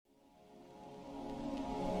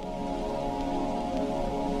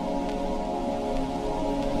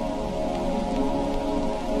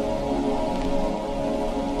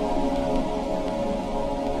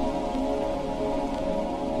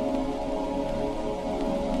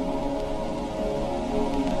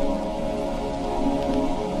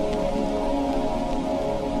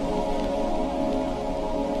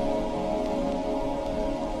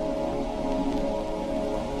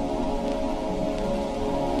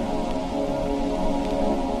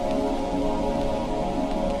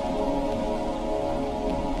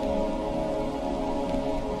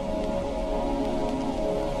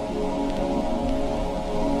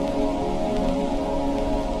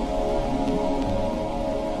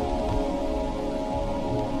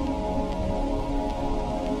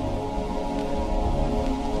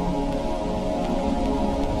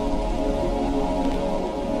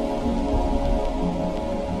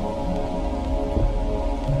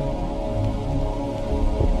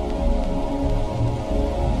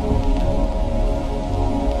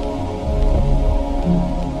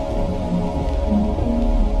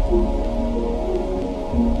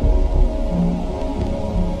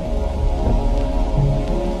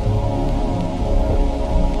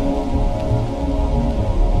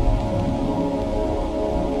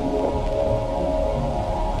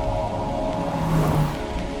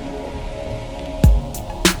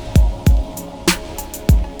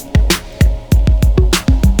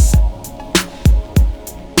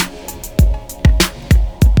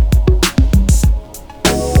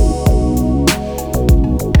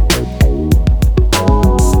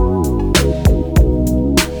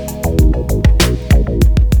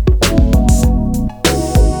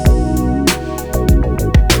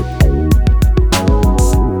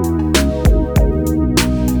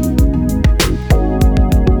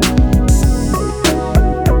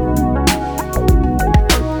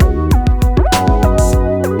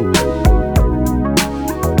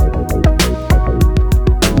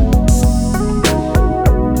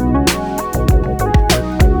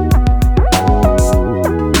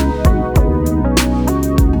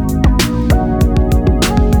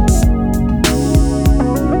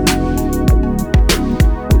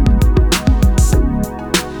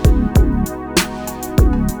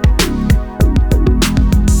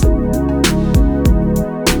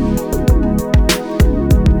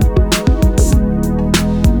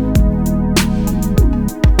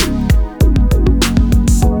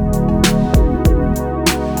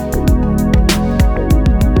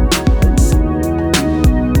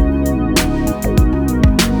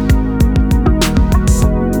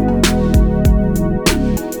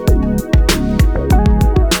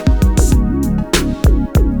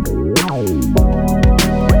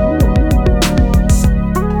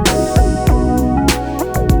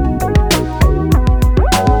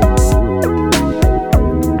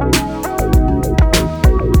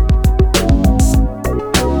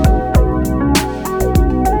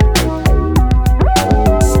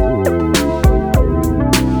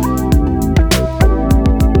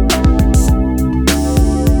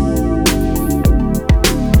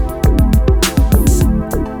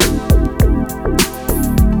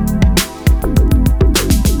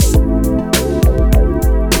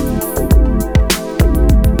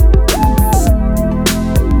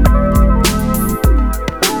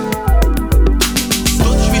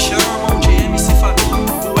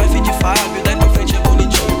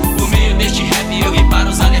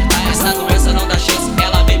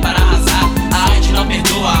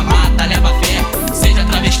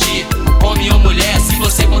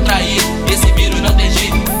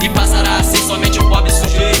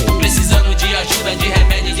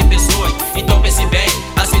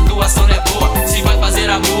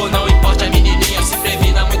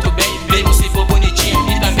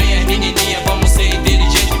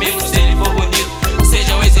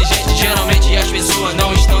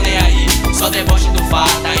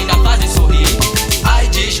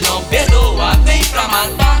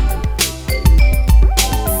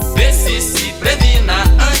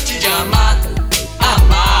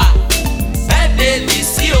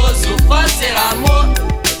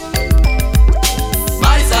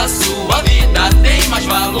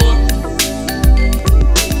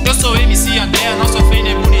sou MC André, não sofrendo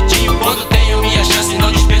é bonitinho. Quando tenho minha chance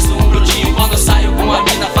não dispenso um brutinho. Quando saio com a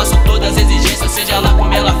mina faço todas as exigências, seja lá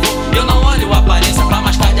como ela for. Eu não olho a aparência pra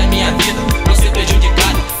mais tarde a minha vida não ser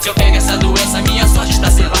prejudicada. Se eu pego essa doença minha sorte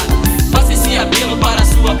está selada. Faça esse apelo para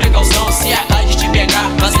sua precaução. Se a de te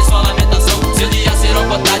pegar, fazer sua lamentação. Seu dia será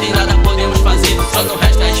cotado e nada podemos fazer. Só não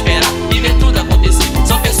resta esperar e ver tudo acontecer.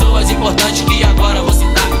 São pessoas importantes que agora vou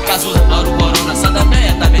citar. Cazuza, Lauro, Corona, Santa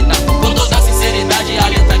Meia, também tá. Com toda a sinceridade, a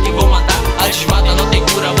letra que vou mandar. A desmata não tem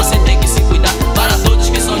cura, você tem que se cuidar. Para todos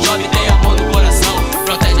que são jovens, tem amor no coração.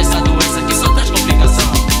 Protege essa doença que só traz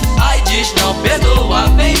complicação. Ai, diz não perdoa,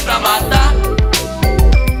 vem pra matar.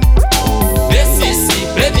 Vê se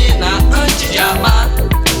previna antes de amar.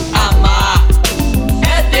 Amar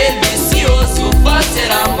é delicioso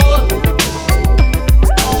fazer amor,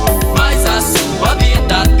 mas a sua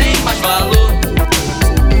vida tem mais valor.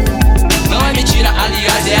 Não é mentira,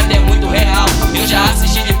 aliás é até muito real. Eu já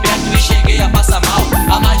assisti de perto e cheguei a passar mal.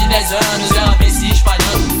 Há mais de 10 anos ela vem se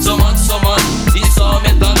espalhando, somando e só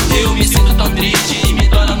aumentando. Eu me sinto tão triste e me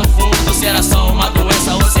dói no fundo. Será só uma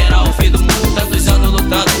doença ou será o fim do mundo? Tantos anos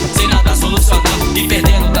lutando, sem nada solucionando e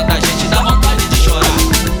perdendo tanta gente, dá vontade de chorar.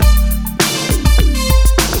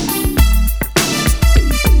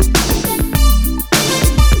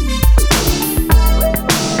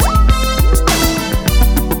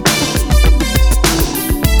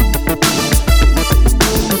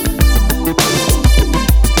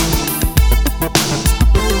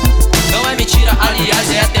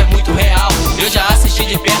 Aliás, é até muito real. Eu já assisti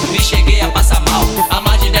de perto e cheguei a passar mal. Há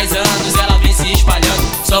mais de 10 anos ela vem se espalhando,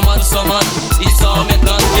 somando e só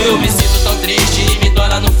aumentando. Eu me sinto tão triste e me dói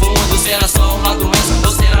lá no fundo. Será só uma doença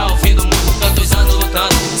ou será o fim do mundo? Tantos anos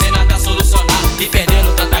lutando, sem nada solucionar e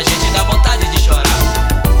perdendo tanta gente, dá vontade de chorar.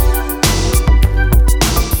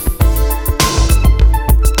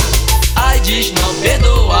 Ai, diz não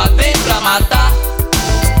perdoa, vem pra matar.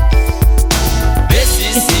 Vê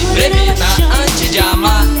se previna antes de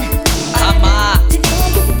amar. Amar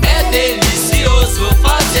é delicioso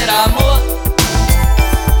fazer amor,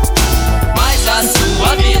 mas a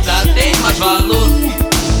sua vida tem mais valor.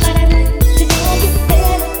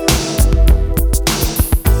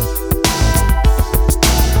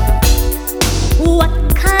 What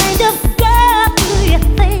kind of girl do you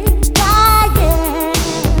think I am?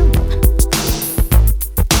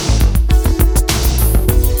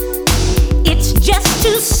 It's just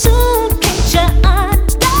too soon, can't you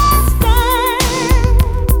understand?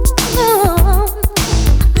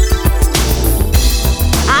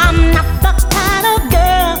 I'm not the kind of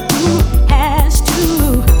girl who has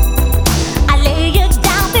to I lay you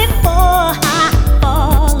down before I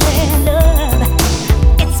fall in love.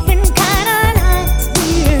 It's been kinda nice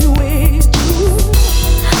being with you,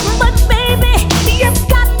 but baby, you've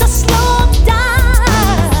got to slow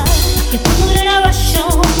down. You put in a rush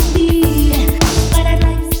on me, but I'd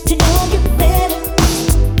like to know you better.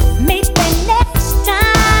 Maybe next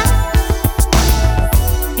time.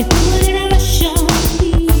 You put in a rush on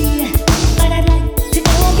me, but I'd like to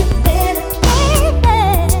know you better, baby.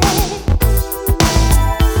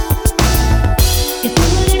 You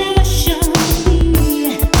put in a rush on me,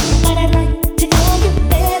 but I'd like to know you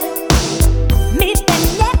better. Maybe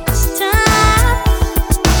next time.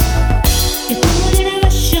 You put in a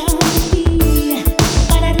rush on me,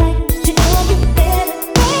 but I'd like to know you better,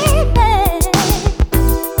 baby.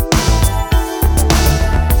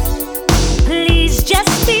 Please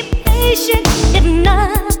just be patient, if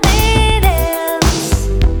nothing else.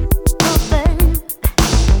 Oh, babe.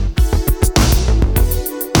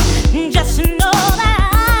 Just know that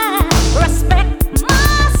I respect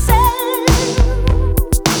myself.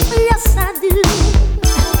 Yes, I do.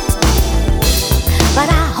 But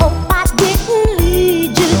I hope I didn't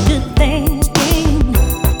lead you to thinking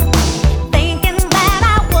that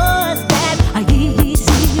I was that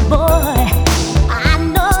easy boy. I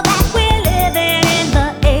know that we're living in the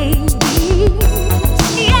 80s,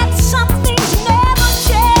 yet some things never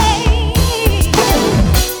change.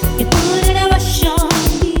 You put in a rush on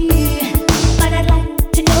me, but I'd like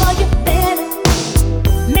to know you better.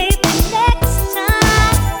 Maybe next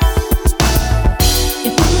time.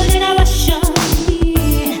 You put in a rush on me,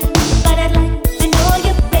 but I'd like to know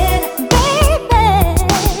you better, baby.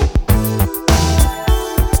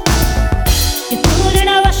 You put in a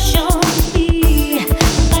rush on me,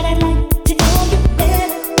 but I'd like to know you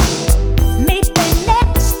better. Maybe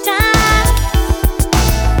next time.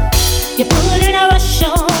 You put in a rush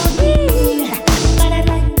on me, but I'd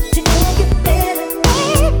like to know you better,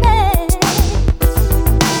 baby.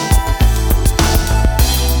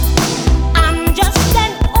 I'm just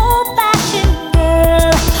an old-fashioned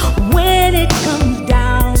girl when it comes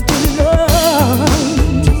down to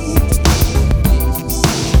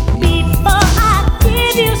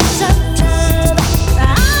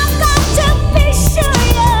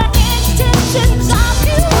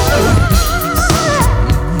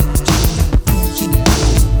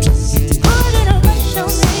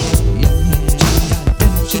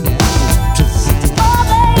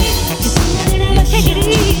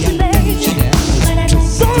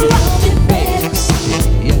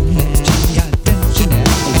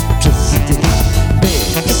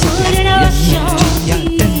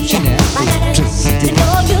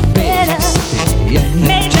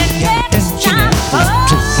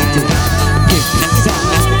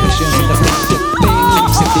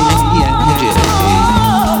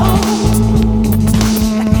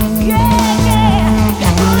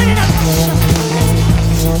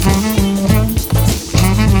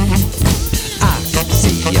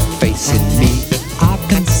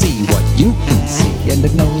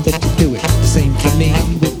and I know that you do it. The same for me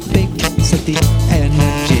with big city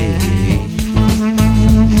energy.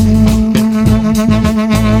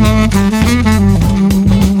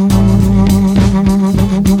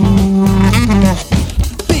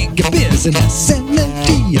 Big business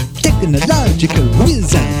energy, technological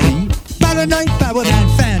wizardry, paranoid power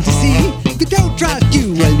and fantasy. If you don't trust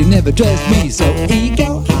you, well you never trust me. So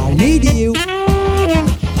ego, I need you.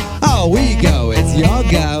 Oh ego, it's your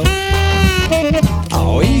go.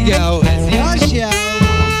 Oh ego, it's your show.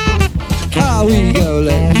 Oh ego,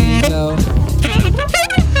 let me know.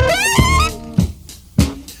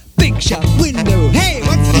 Big shop window, hey,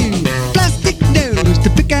 what's new? Plastic nose to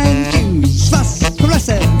pick and choose.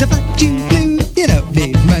 Phosphorescent to vacuum blue. You don't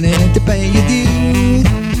need money to pay your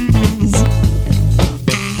dues.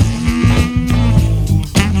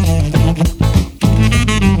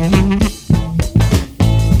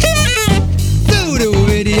 Voodoo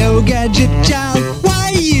video gadget child,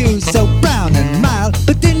 why you so brown and mild?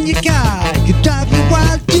 But in your car, you drive me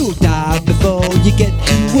wild. You'll die before you get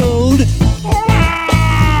too old.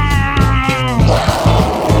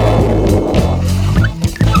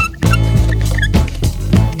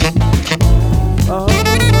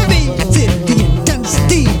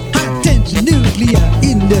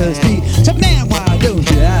 Industry. So man, why don't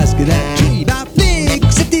you ask that tree about big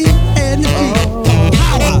city energy?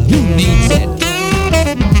 Power, who needs it?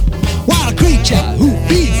 Wild creature, who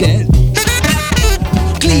feeds it?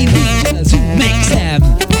 Clean beaches, who makes them?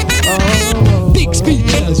 Big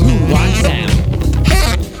speeches, who wants them?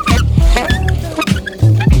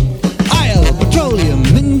 Oil, petroleum,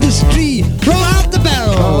 industry, roll out the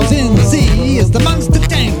barrels in the sea as the monster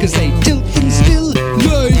tankers they tilt and spill.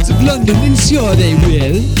 Lloyds of London ensure they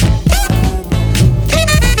will.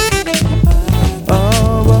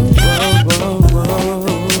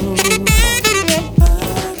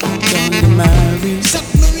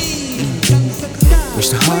 Wish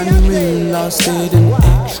the honey really lasted an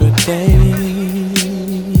extra day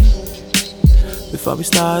before we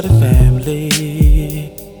start a family.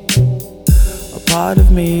 A part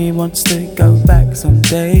of me wants to go back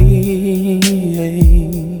someday.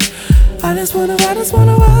 I just wanna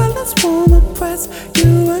press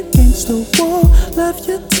you against the wall. Love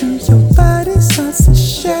you till your body starts to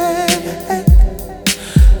shake.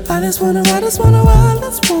 I just wanna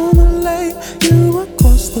lay you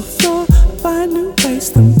across the floor. Find new ways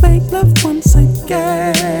to make love once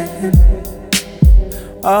again.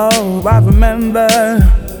 Oh, I remember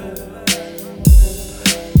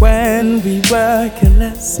when we were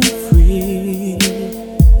careless and free.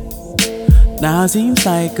 Now seems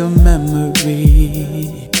like a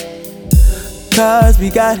memory, 'cause we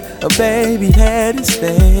got a baby head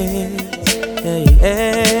instead. Hey,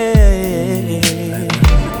 hey.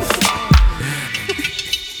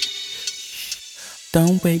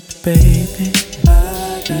 Don't wake the baby.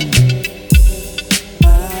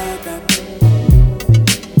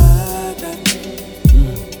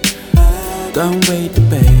 Don't wake the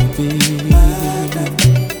baby.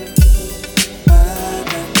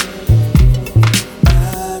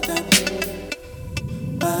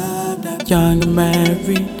 Young and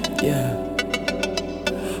married, yeah.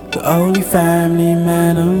 The only family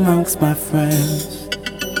man amongst my friends.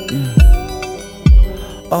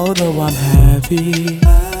 Although I'm happy,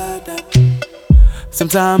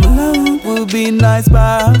 sometime alone will be nice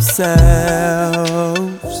by ourselves.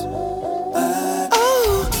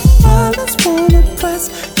 Oh, I just wanna press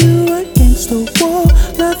you against the wall.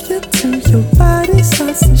 Love you till your body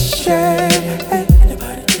starts to shake.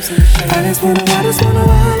 I just wanna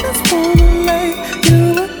lay you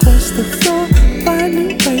across the floor.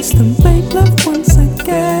 Finding ways to make love once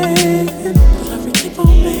again.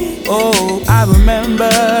 Oh, I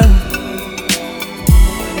remember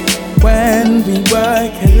when we were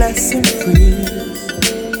careless and free.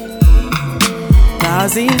 Now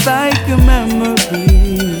seems like a memory,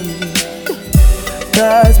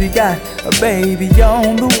 'cause we got a baby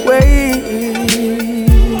on the way.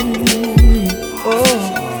 Oh,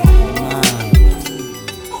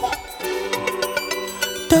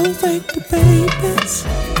 don't wake the babies.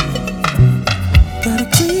 Gotta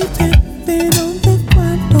keep it on the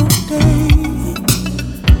grind all day.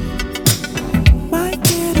 Might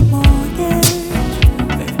get a mortgage,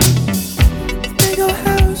 big old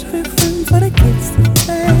house with room for the kids to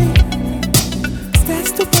play.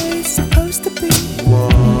 That's the way it's supposed to be.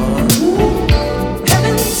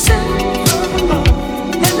 Heaven sent from above.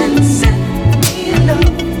 Heaven sent me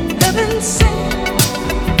love. Heaven sent.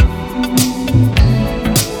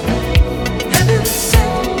 Heaven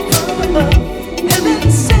sent.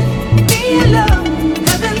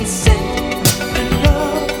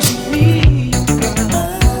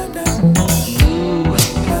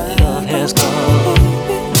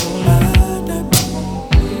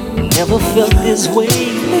 felt this way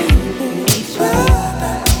before.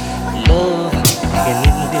 Love and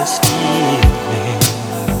in this feeling,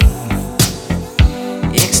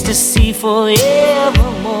 ecstasy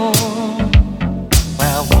forevermore. I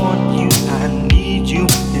want you, I need you.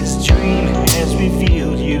 This dream has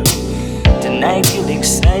revealed you. Tonight you'll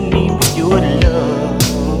excite me with your love.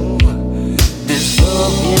 This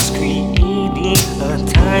love is creating a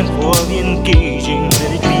time for engaging.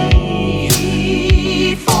 Let it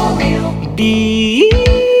be for real. Be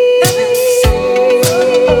heaven sent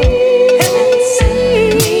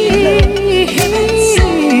me love. Heaven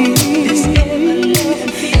sent this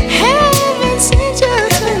ever-loving feeling. Heaven sent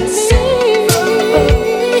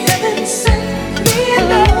heaven sent me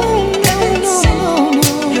love. Heaven sent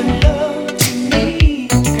your love to me,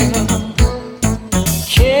 girl.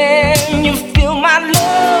 Can you feel my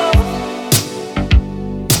love?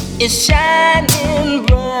 It's shining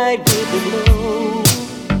bright with the glow.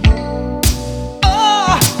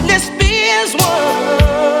 Oh, let's be as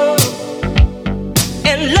one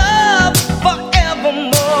and love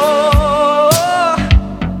forevermore.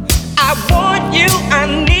 I want you, I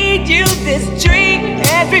need you. This dream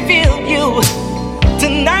has revealed you.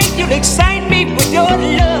 Tonight you'll excite me with your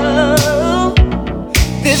love.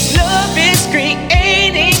 This love is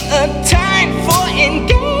creating a time for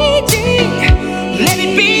engaging. Let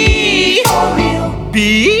it be for real.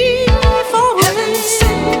 Be for real. Heaven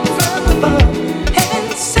sent from above. Heaven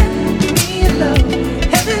sent me love.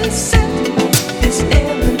 Heaven sent this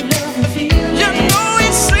ever-loving feeling. You know he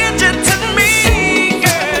sent it to me,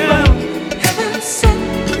 girl. Heaven sent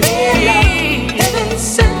me love. Heaven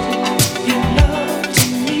sent your love to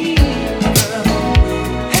me, girl.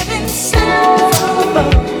 Heaven sent from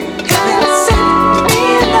above. Heaven sent me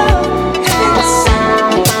love. Heaven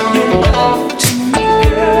sent your love to me,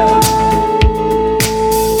 girl.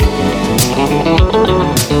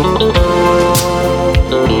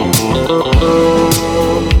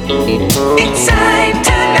 It's time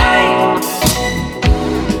tonight.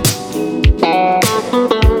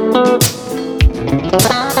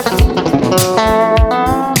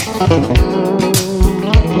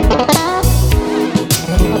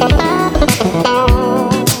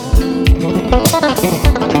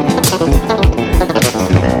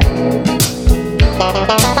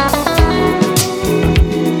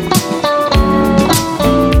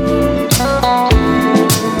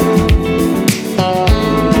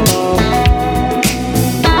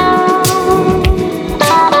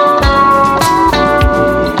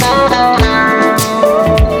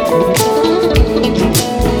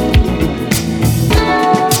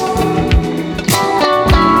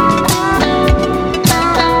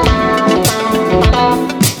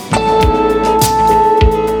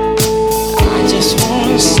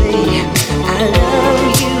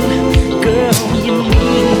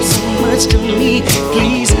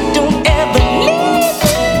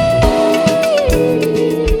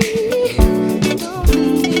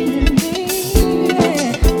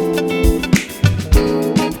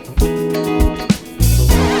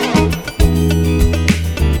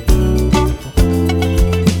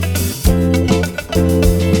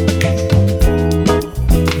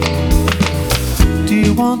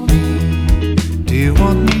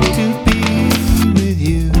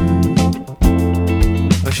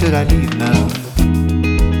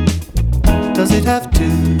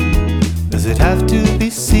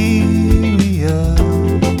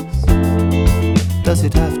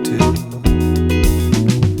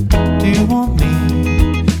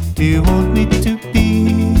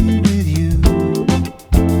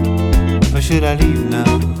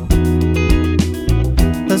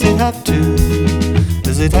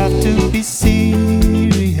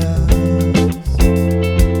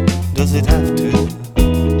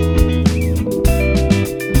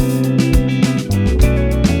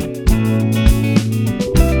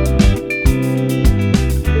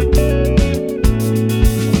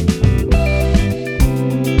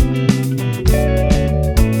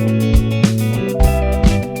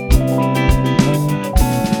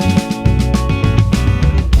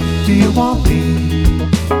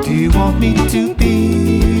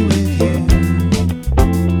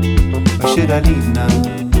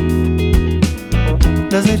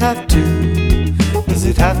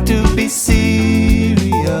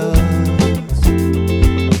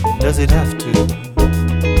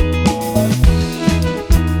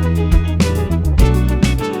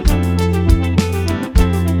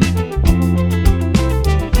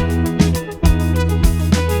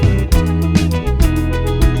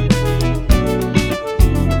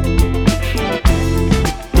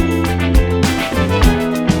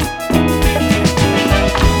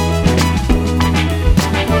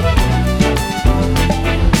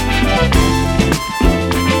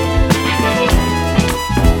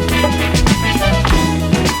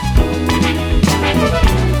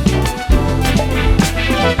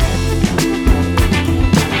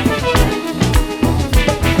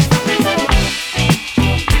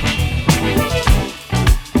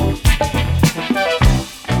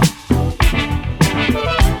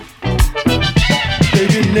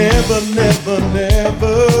 Never, never,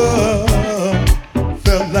 never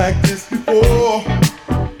felt like this before.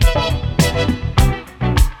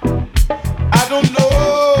 I don't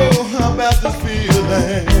know about this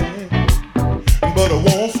feeling, but I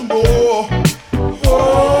want some more.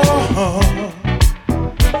 Oh,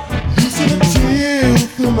 you send a chill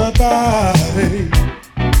through my body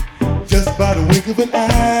just by the wink of an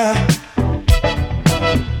eye.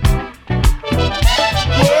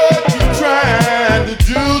 What you trying to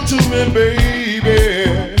do to me, baby?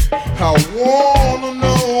 I wanna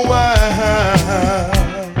know why.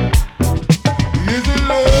 Is it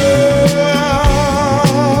love?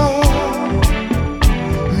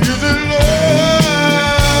 Is it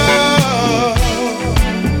love?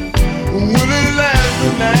 Will it last the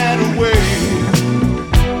night away?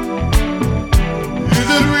 Is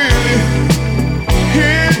it really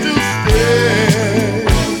here to stay?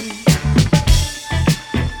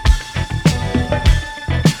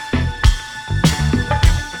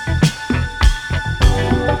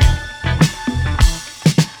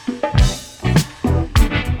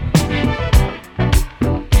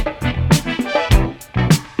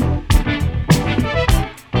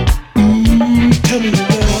 Tell me you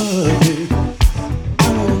love me. I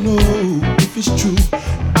wanna know if it's true.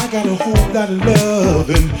 I got a whole lot of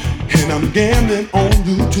loving, and I'm gambling on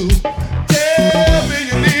you too. Tell me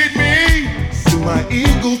you need me, send my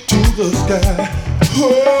eagle to the sky.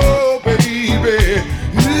 Oh baby,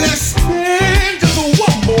 let's spend just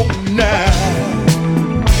one more night.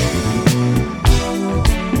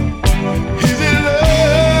 Is it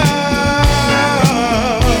love?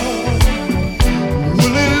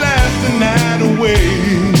 Will it last the night away?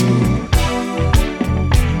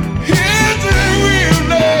 Is it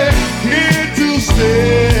really here to stay? Is it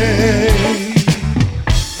love? Is it love?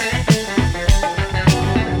 Have it one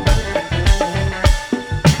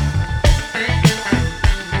more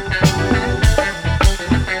time. Will it last the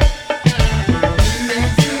night away?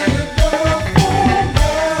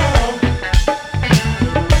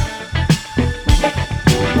 Feel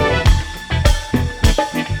this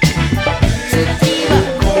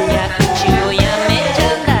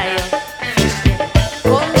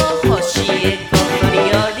pressure.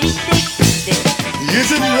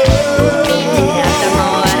 Is it really here to stay? Is it love?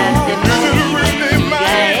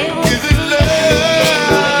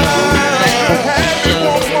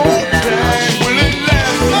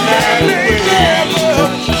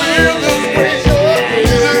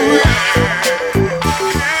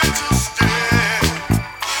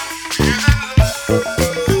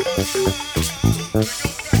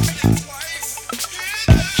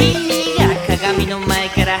 君が鏡の前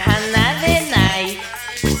から離れない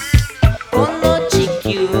この地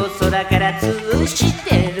球を空から潰し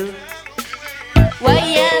てるワ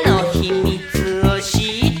イヤーの秘密を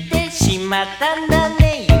知ってしまったんだ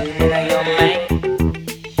ね夢の4枚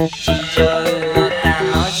地上の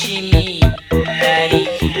楽しみ二人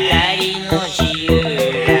の自由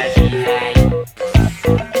な時代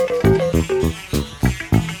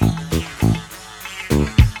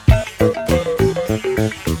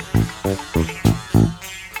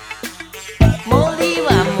森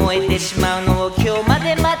は燃えてしまうのを今日ま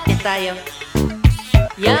で待ってたよ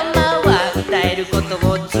山は歌えること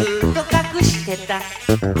をずっと隠してた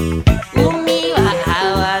海は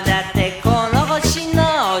泡立ってこの星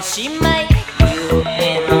のおしまい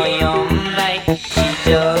夢の4倍地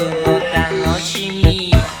上の楽し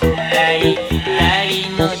み二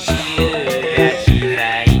人の自由な時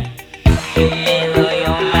代夢の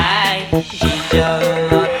4倍地上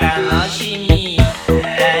の楽しみ二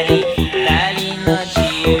人の自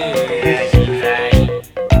由な時代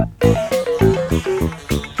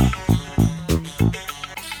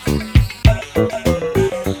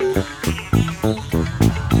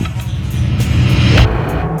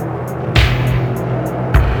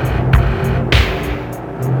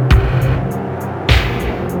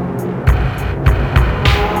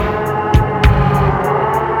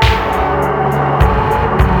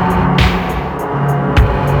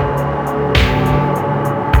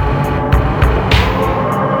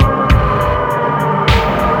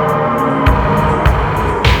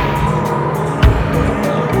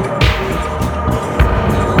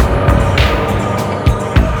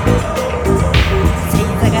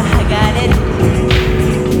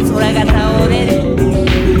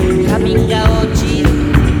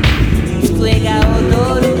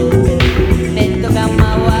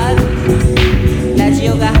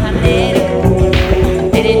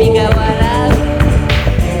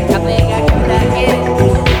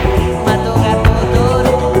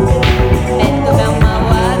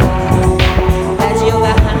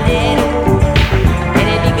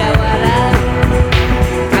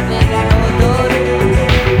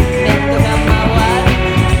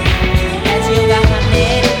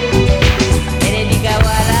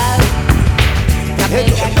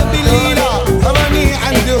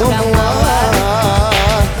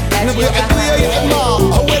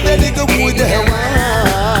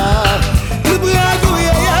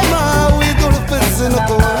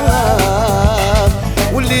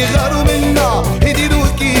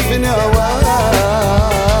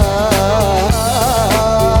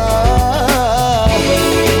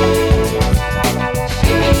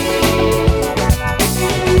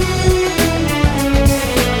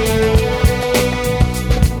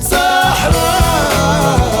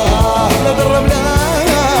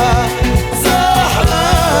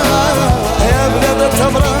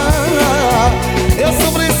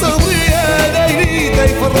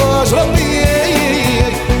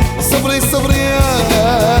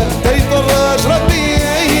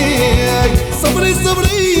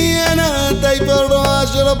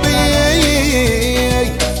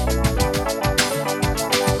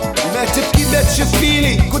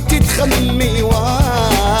فيني كنت تخمي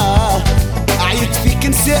واه عيط فيك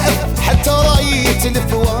نسقف حتى رايت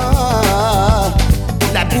الفواه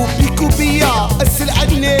لعبوا بيك وبيا اسل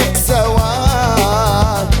عنك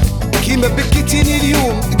سوا كيما بكيتيني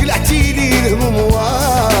اليوم قلعتيلي الهموم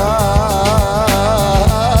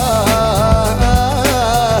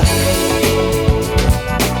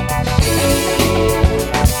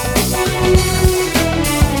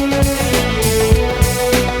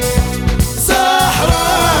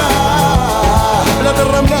صحراء بلاد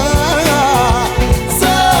الرملة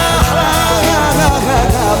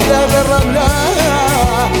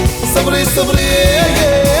صبري صبري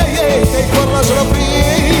يفرج ربي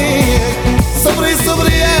صبري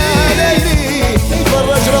صبري يا ليلي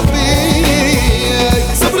يفرج ربي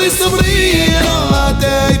صبري صبري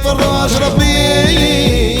يا يفرج ربي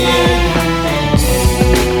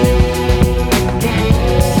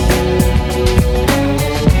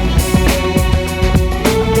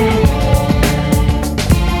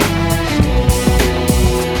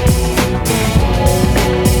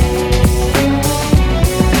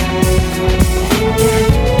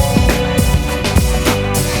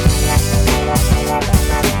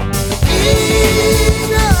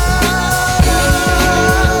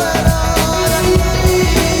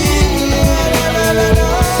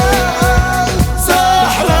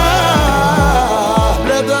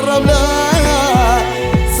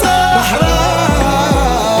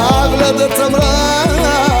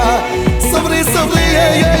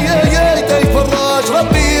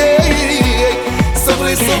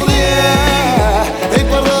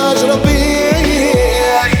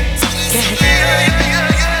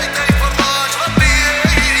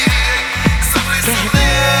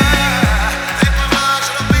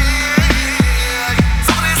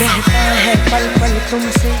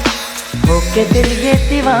तुमसे होके दिल ये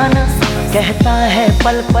दीवाना कहता है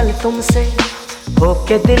पल पल तुमसे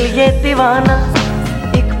होके दिल ये दीवाना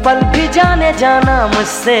एक पल भी जाने जाना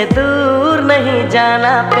मुझसे दूर नहीं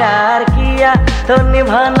जाना प्यार किया तो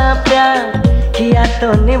निभाना प्यार किया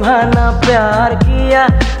तो निभाना प्यार किया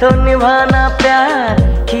तो निभाना प्यार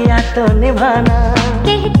किया तो निभाना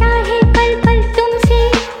कहता है पल पल तुमसे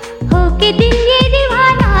होके दिल ये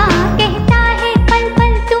दीवाना कहता है पल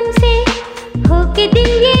पल तुमसे होके दिल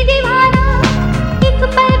ये दीवाना एक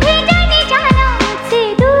पल भी जाने जाना मुझसे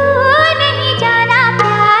दूर नहीं जाना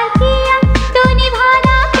प्यार किया तो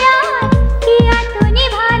निभाना प्यार किया तो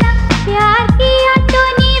निभाना प्यार किया तो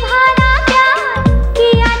निभाना प्यार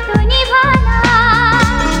किया तो निभाना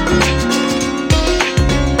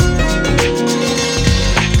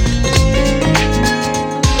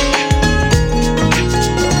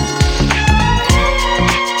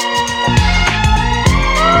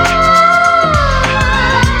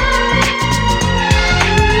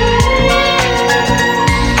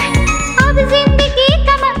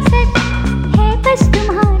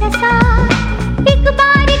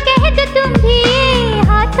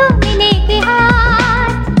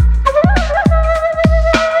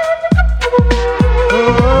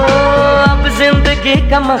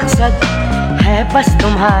का मकसद है बस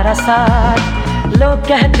तुम्हारा साथ लो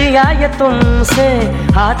कह दिया ये तुमसे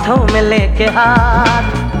हाथों में लेके हाथ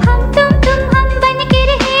हम तुम बन के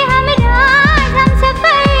रहे हम राज हम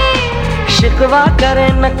सफर शिकवा करे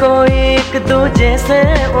न कोई एक दूजे से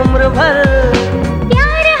उम्र भर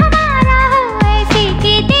प्यार हमारा हो ऐसे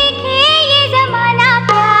कि देखे ये जमाना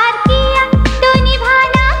प्यार किया तो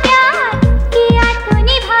निभाना प्यार किया तो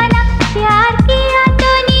निभाना प्यार किया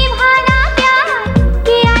तो निभाना प्यार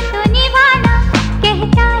किया तो निभाना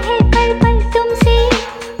कहता है पल पल तुमसे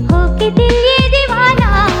होके दिल ये दीवाना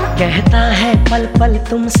कहता है पल पल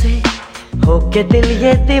तुमसे होके दिल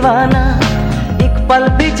ये दीवाना एक पल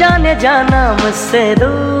भी जाने जाना मुझसे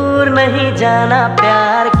दूर नहीं जाना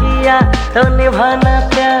प्यार किया तो निभाना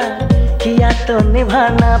प्यार किया तो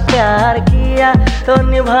निभाना प्यार किया तो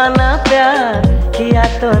निभाना प्यार किया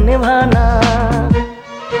तो निभाना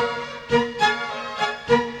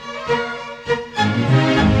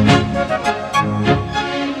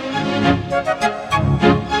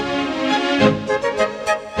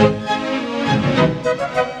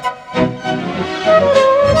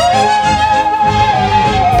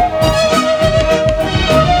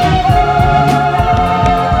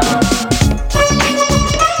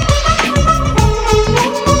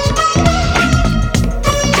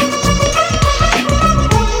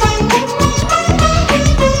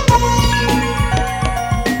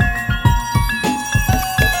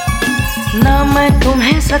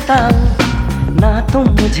सताओ ना तुम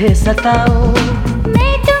मुझे सताओ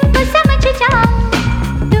मैं तुमको समझ जाऊं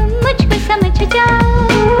तुम मुझको समझ जाओ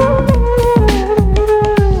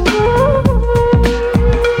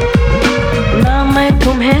ना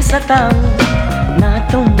बताऊं, ना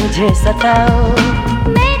तुम मुझे सताओ।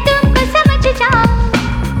 मैं तुमको समझ जाऊं,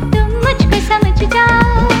 तुम मुझको समझ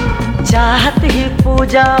जाओ। चाहत ही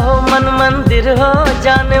पूजा हो, मन मंदिर हो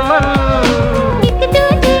जाने मन। एक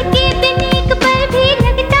दूजे के बिन एक पल भी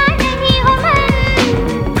लगता नहीं हो मन।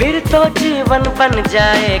 फिर तो जीवन बन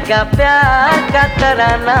जाएगा प्यार का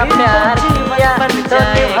तराना, प्यार बन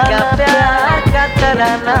जाएगा प्यार का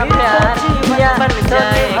तराना, प्यार बन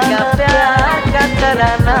जाएगा प्यार का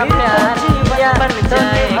तराना, प्यार बन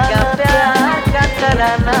जाएगा प्यार का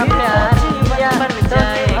तराना, प्यार बन जाएगा प्यार का तराना, प्यार बन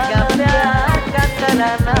जाएगा प्यार का तराना, प्यार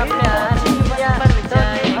बन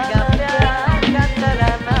जाएगा प्यार का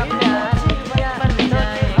तराना, प्यार बन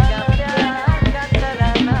जाएगा प्यार का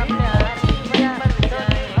तराना,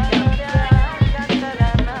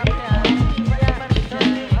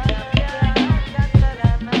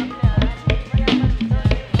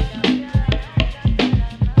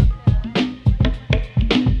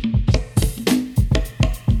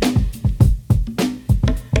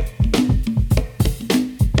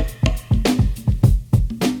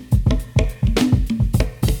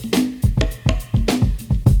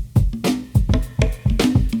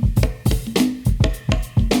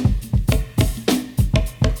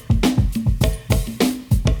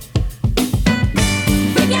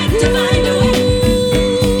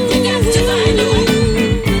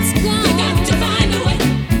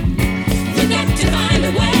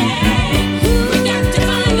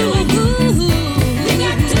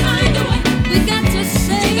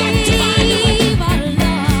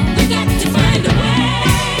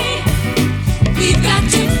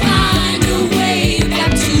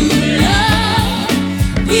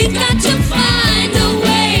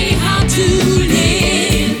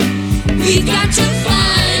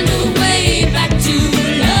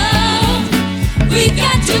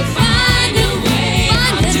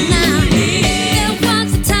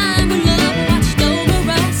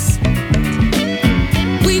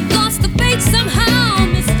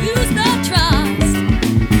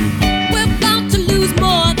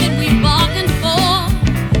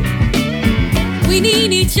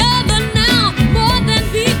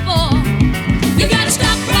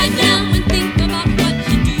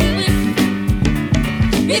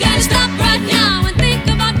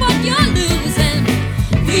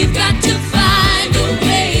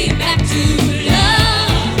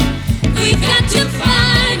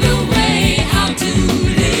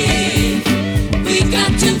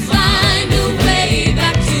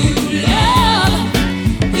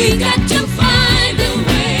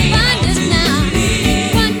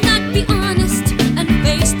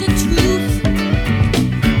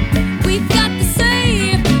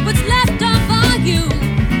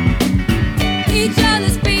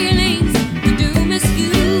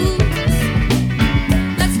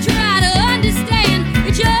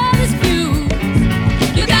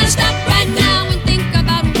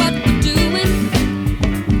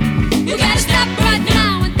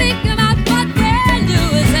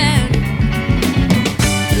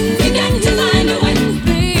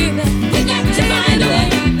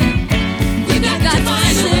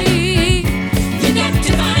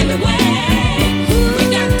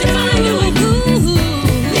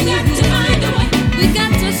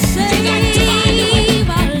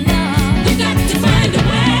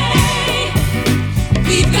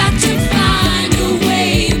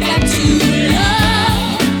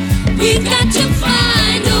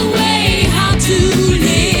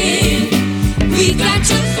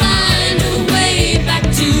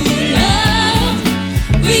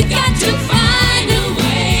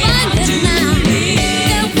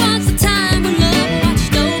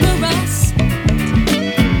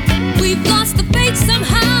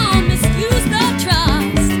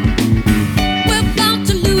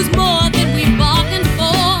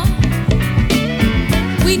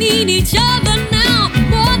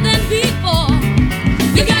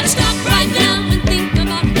 जाएगा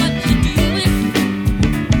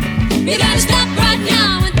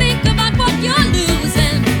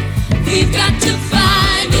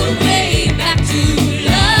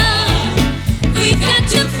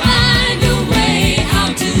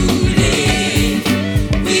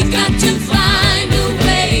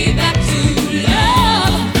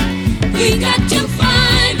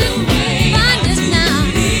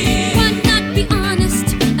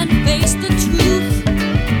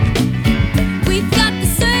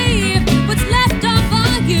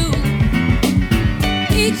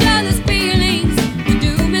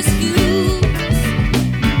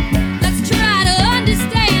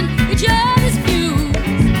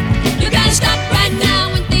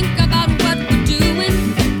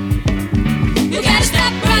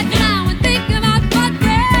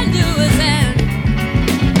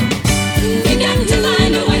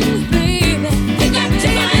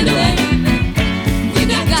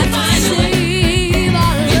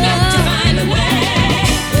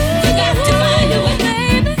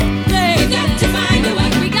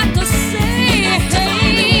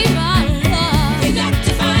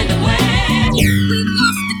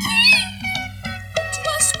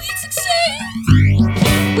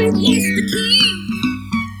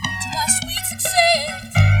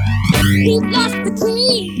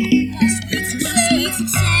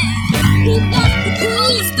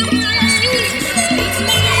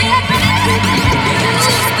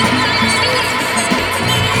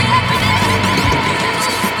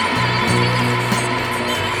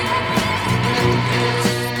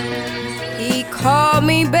He called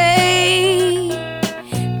me baby,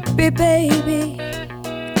 baby,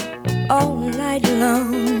 all night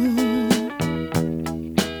long.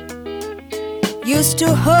 Used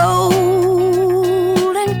to hold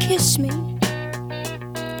and kiss me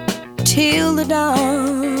till the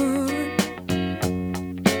dawn.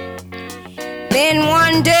 Then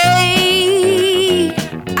one day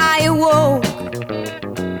I awoke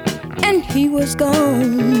and he was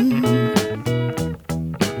gone.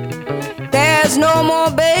 There's no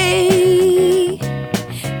more baby,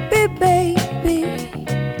 baby,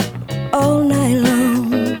 all night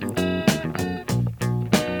long.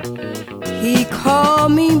 He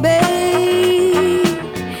called me baby,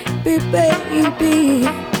 baby,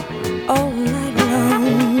 all night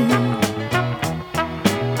long.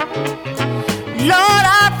 Lord,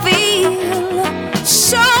 I feel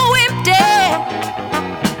so empty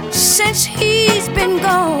since he's been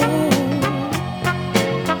gone.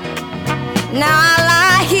 Now I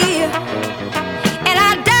lie here and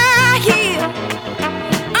I die here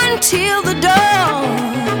until the dawn.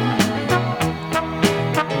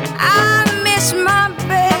 I miss my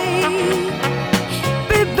baby,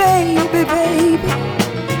 baby,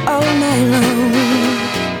 all night long.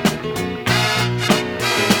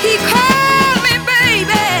 He called me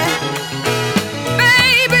baby,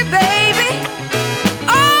 baby,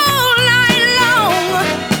 all night long.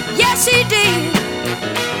 Yes, he did.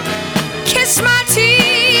 Kiss my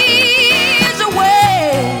tears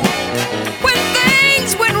away when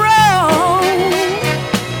things went wrong.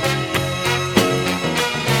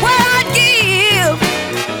 What I'd give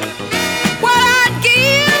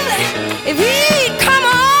if he'd come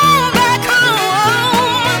on back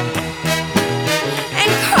home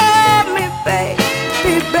and call me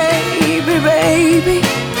baby,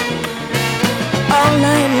 all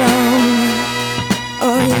night long.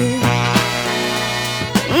 Oh yeah.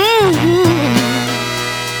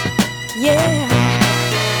 Yeah,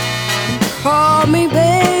 call me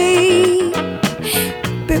baby,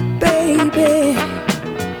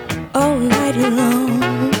 all night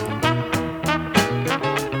long.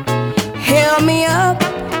 Held me up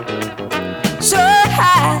so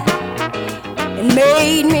high and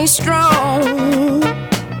made me strong.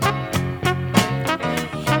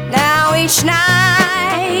 Now each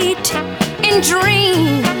night in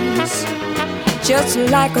dreams, just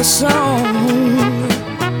like a song,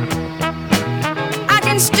 I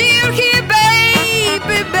can still hear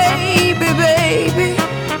baby,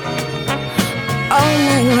 all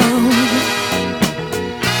night long.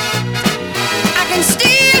 I can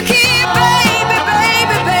still hear baby,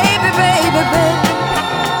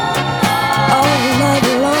 all night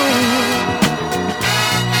long.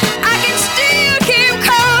 I can still hear him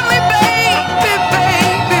call me baby,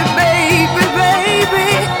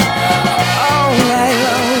 all night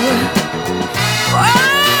long. Oh,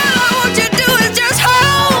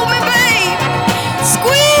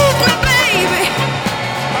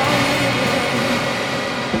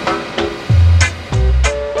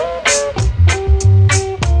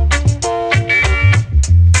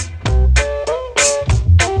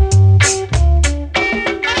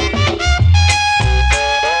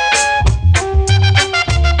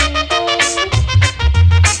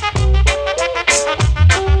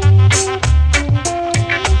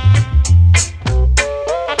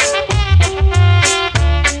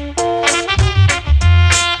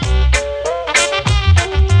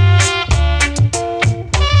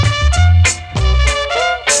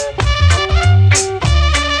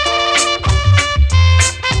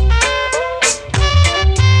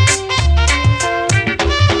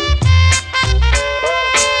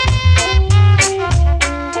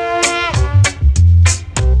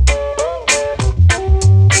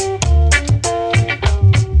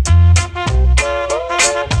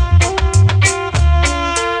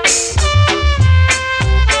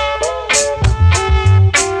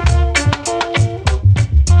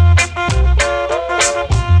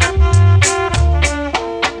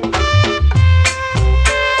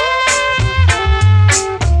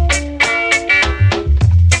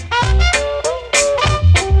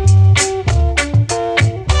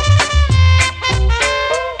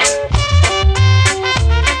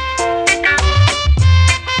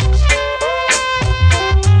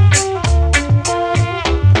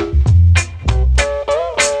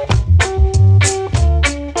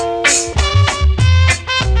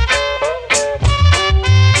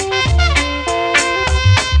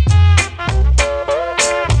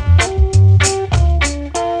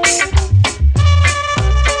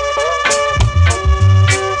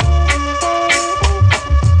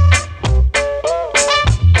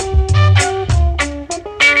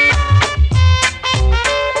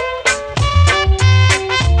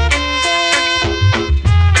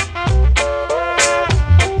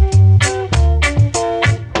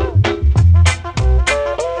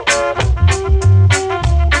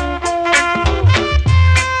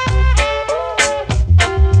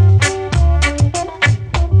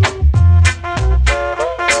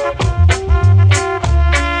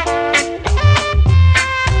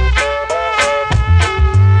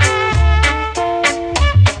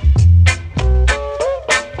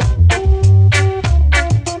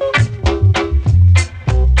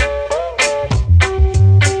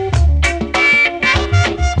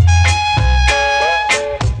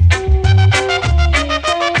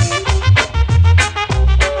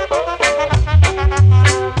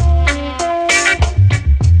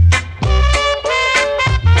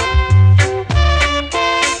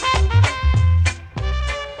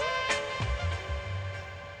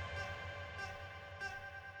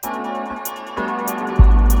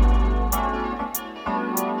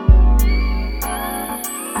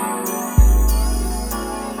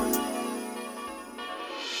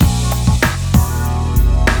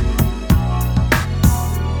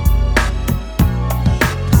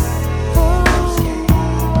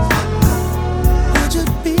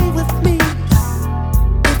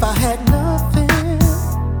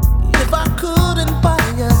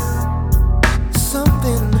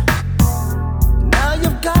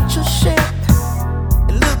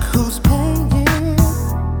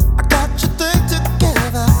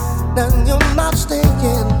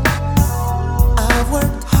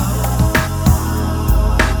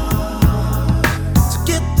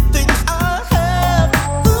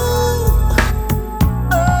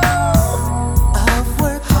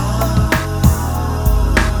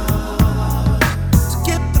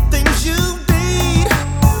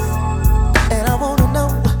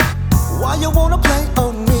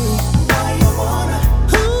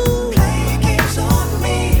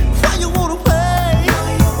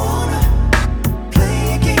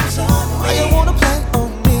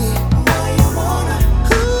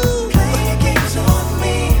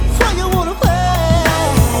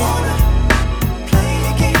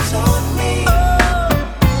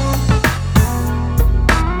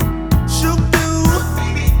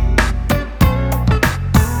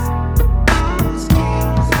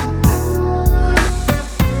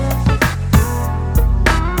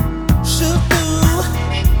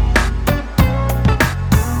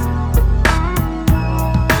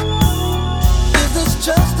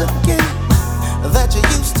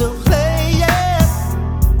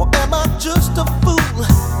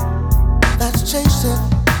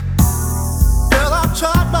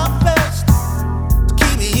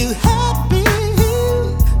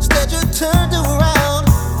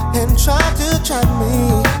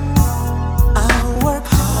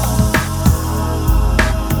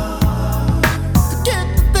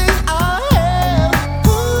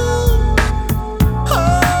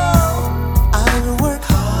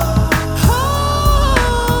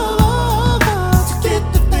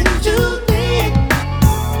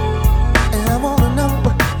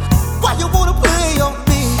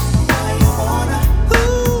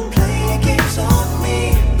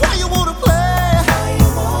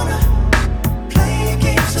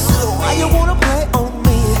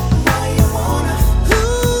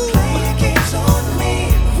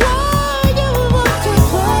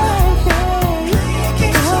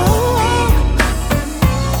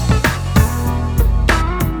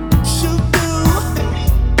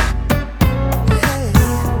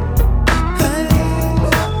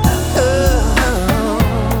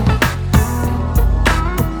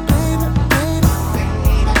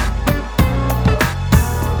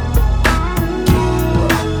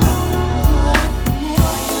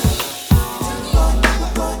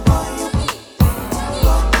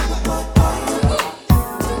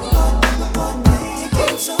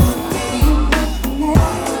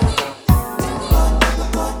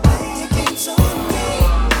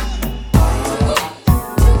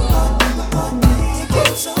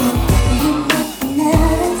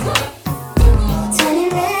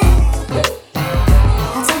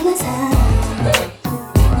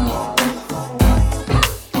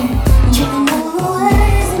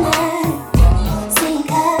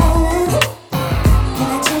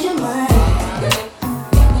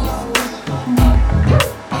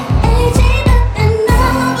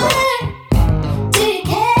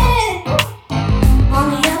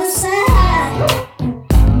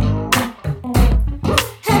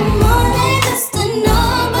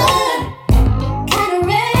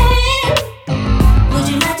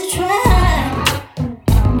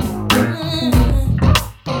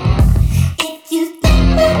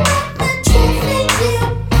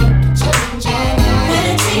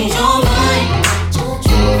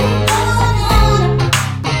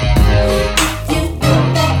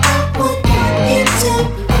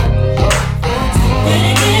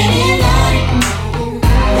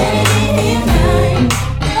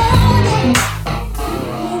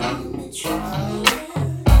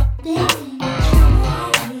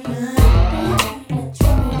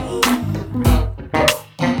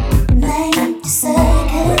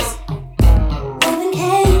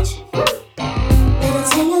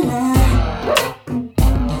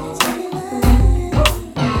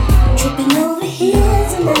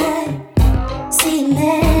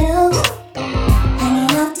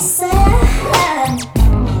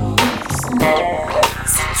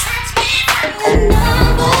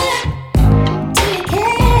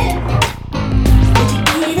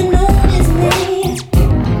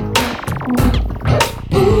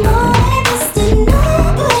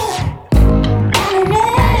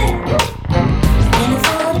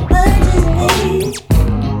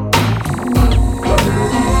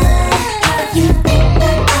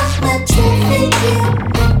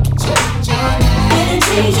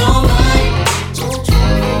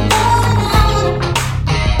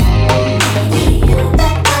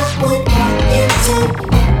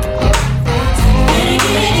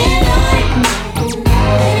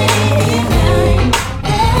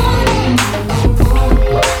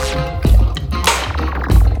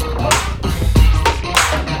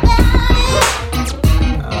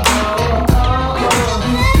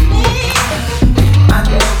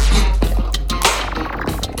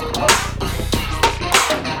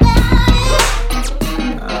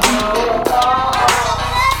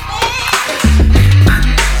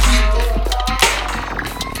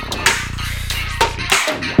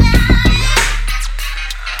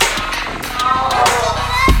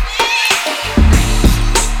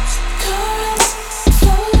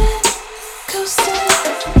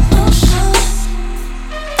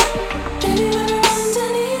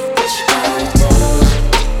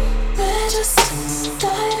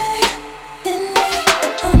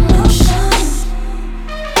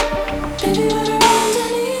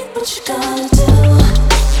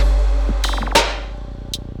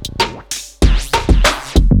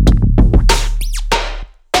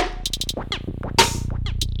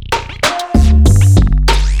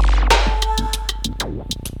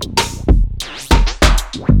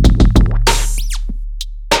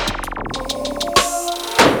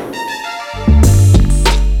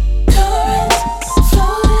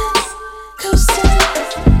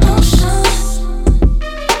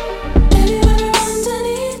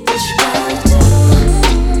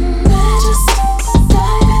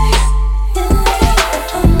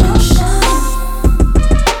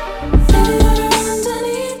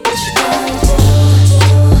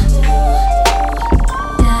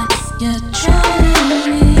 You're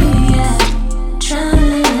drowning me.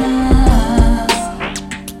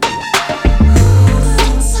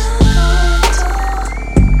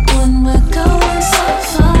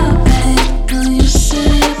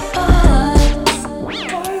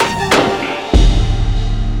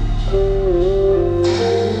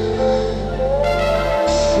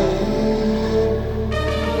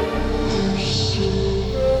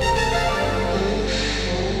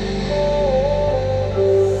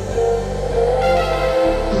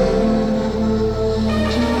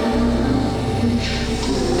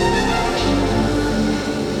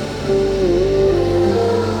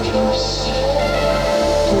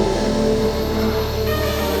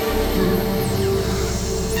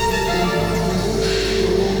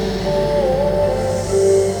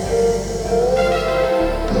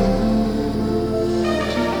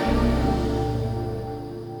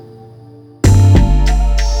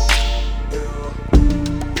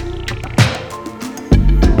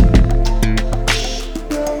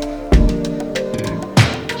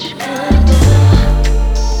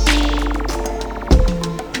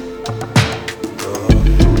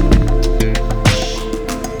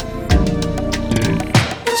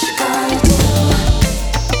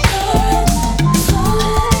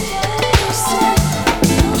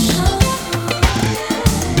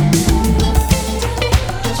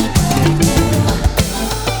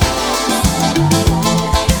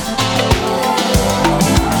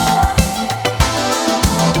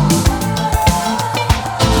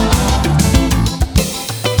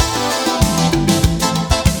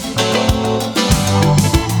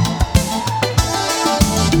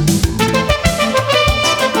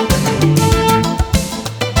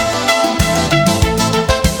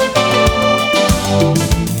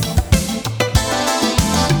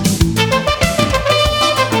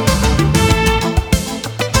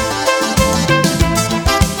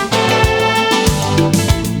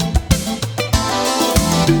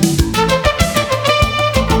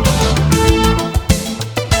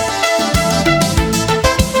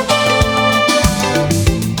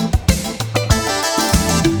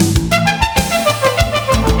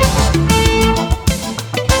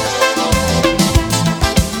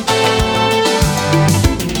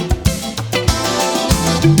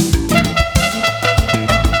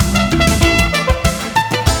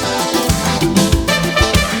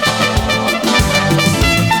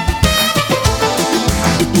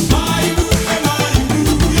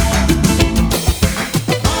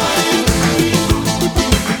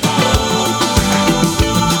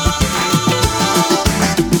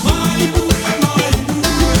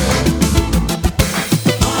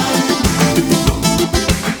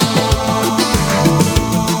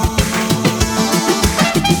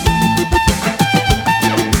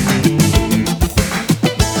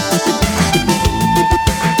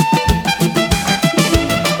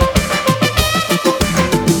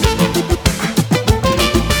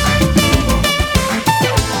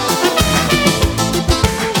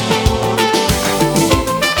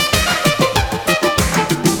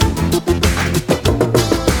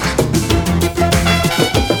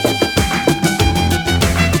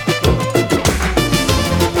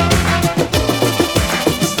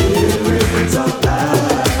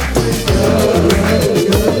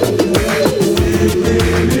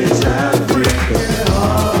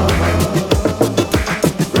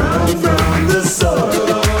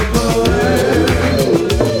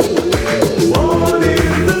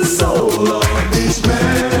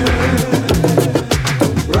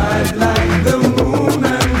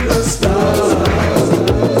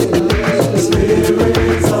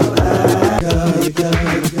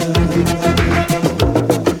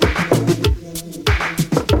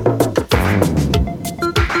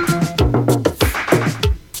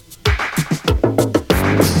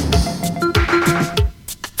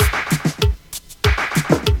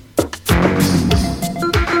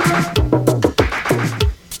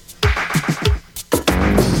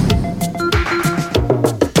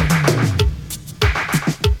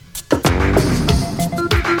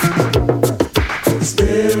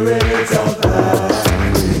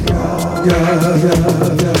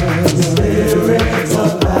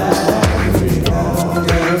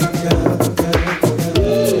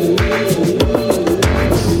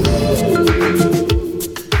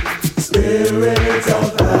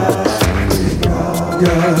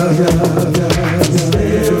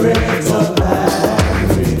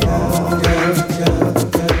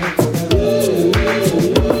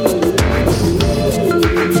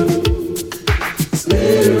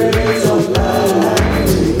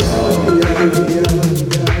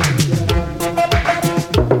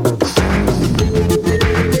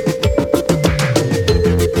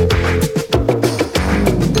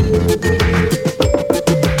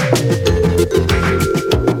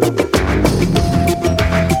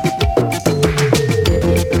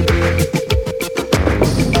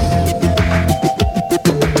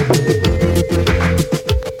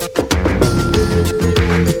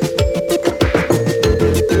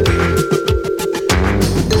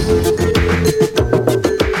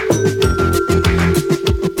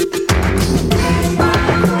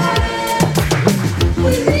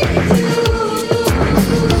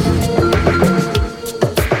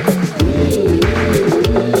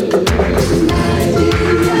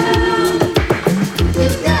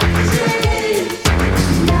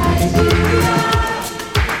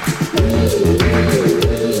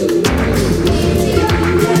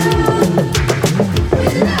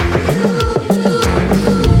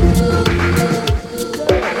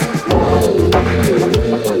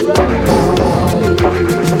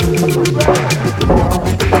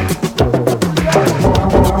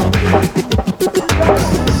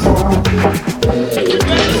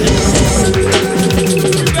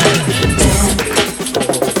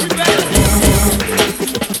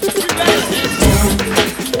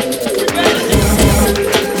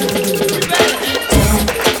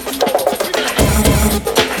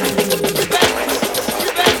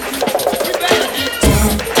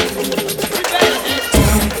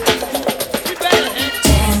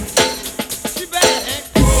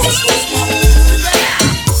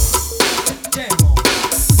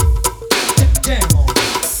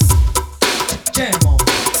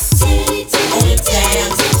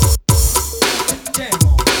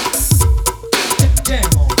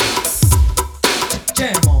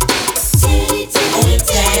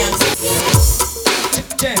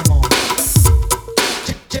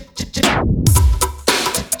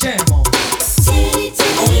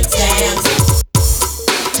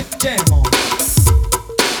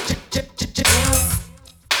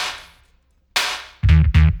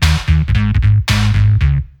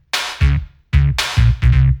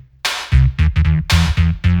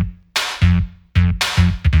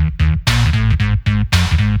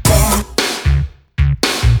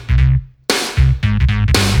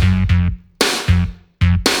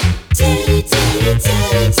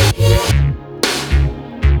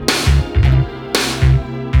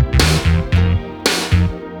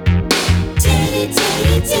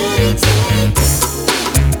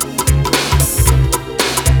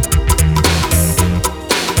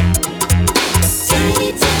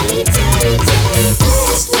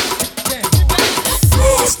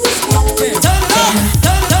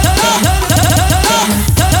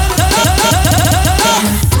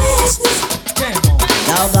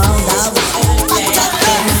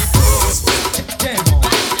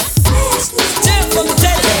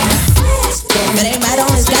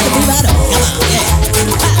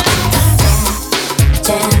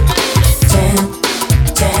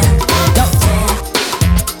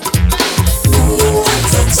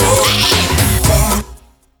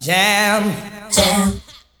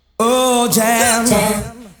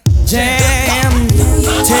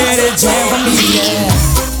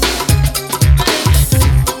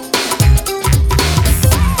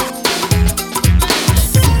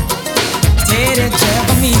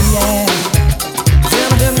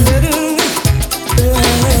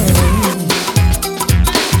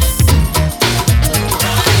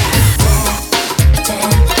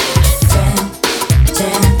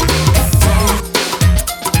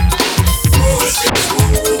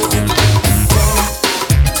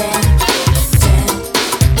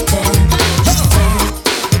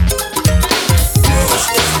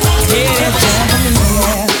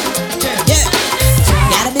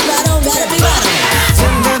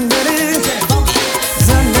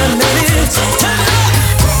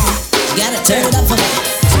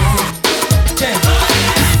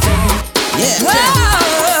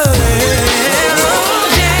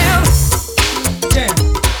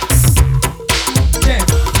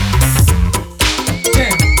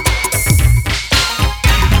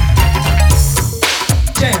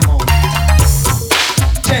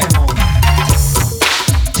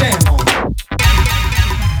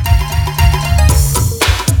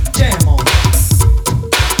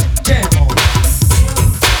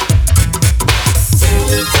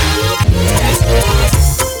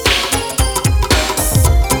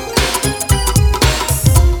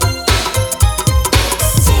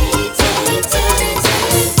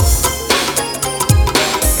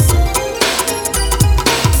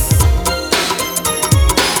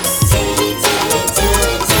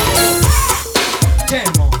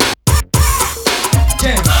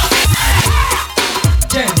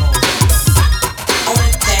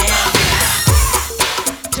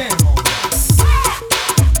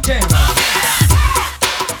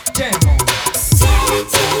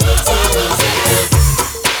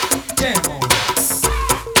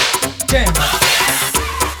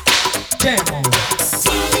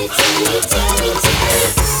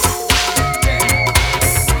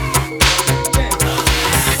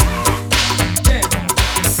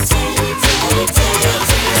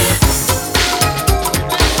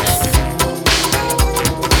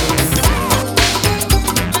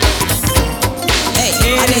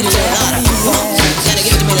 give it to me, Lala. Come on, gotta give it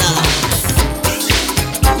to me, Lala.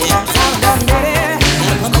 Yeah. Gotta pump it up,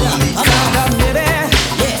 pump it up.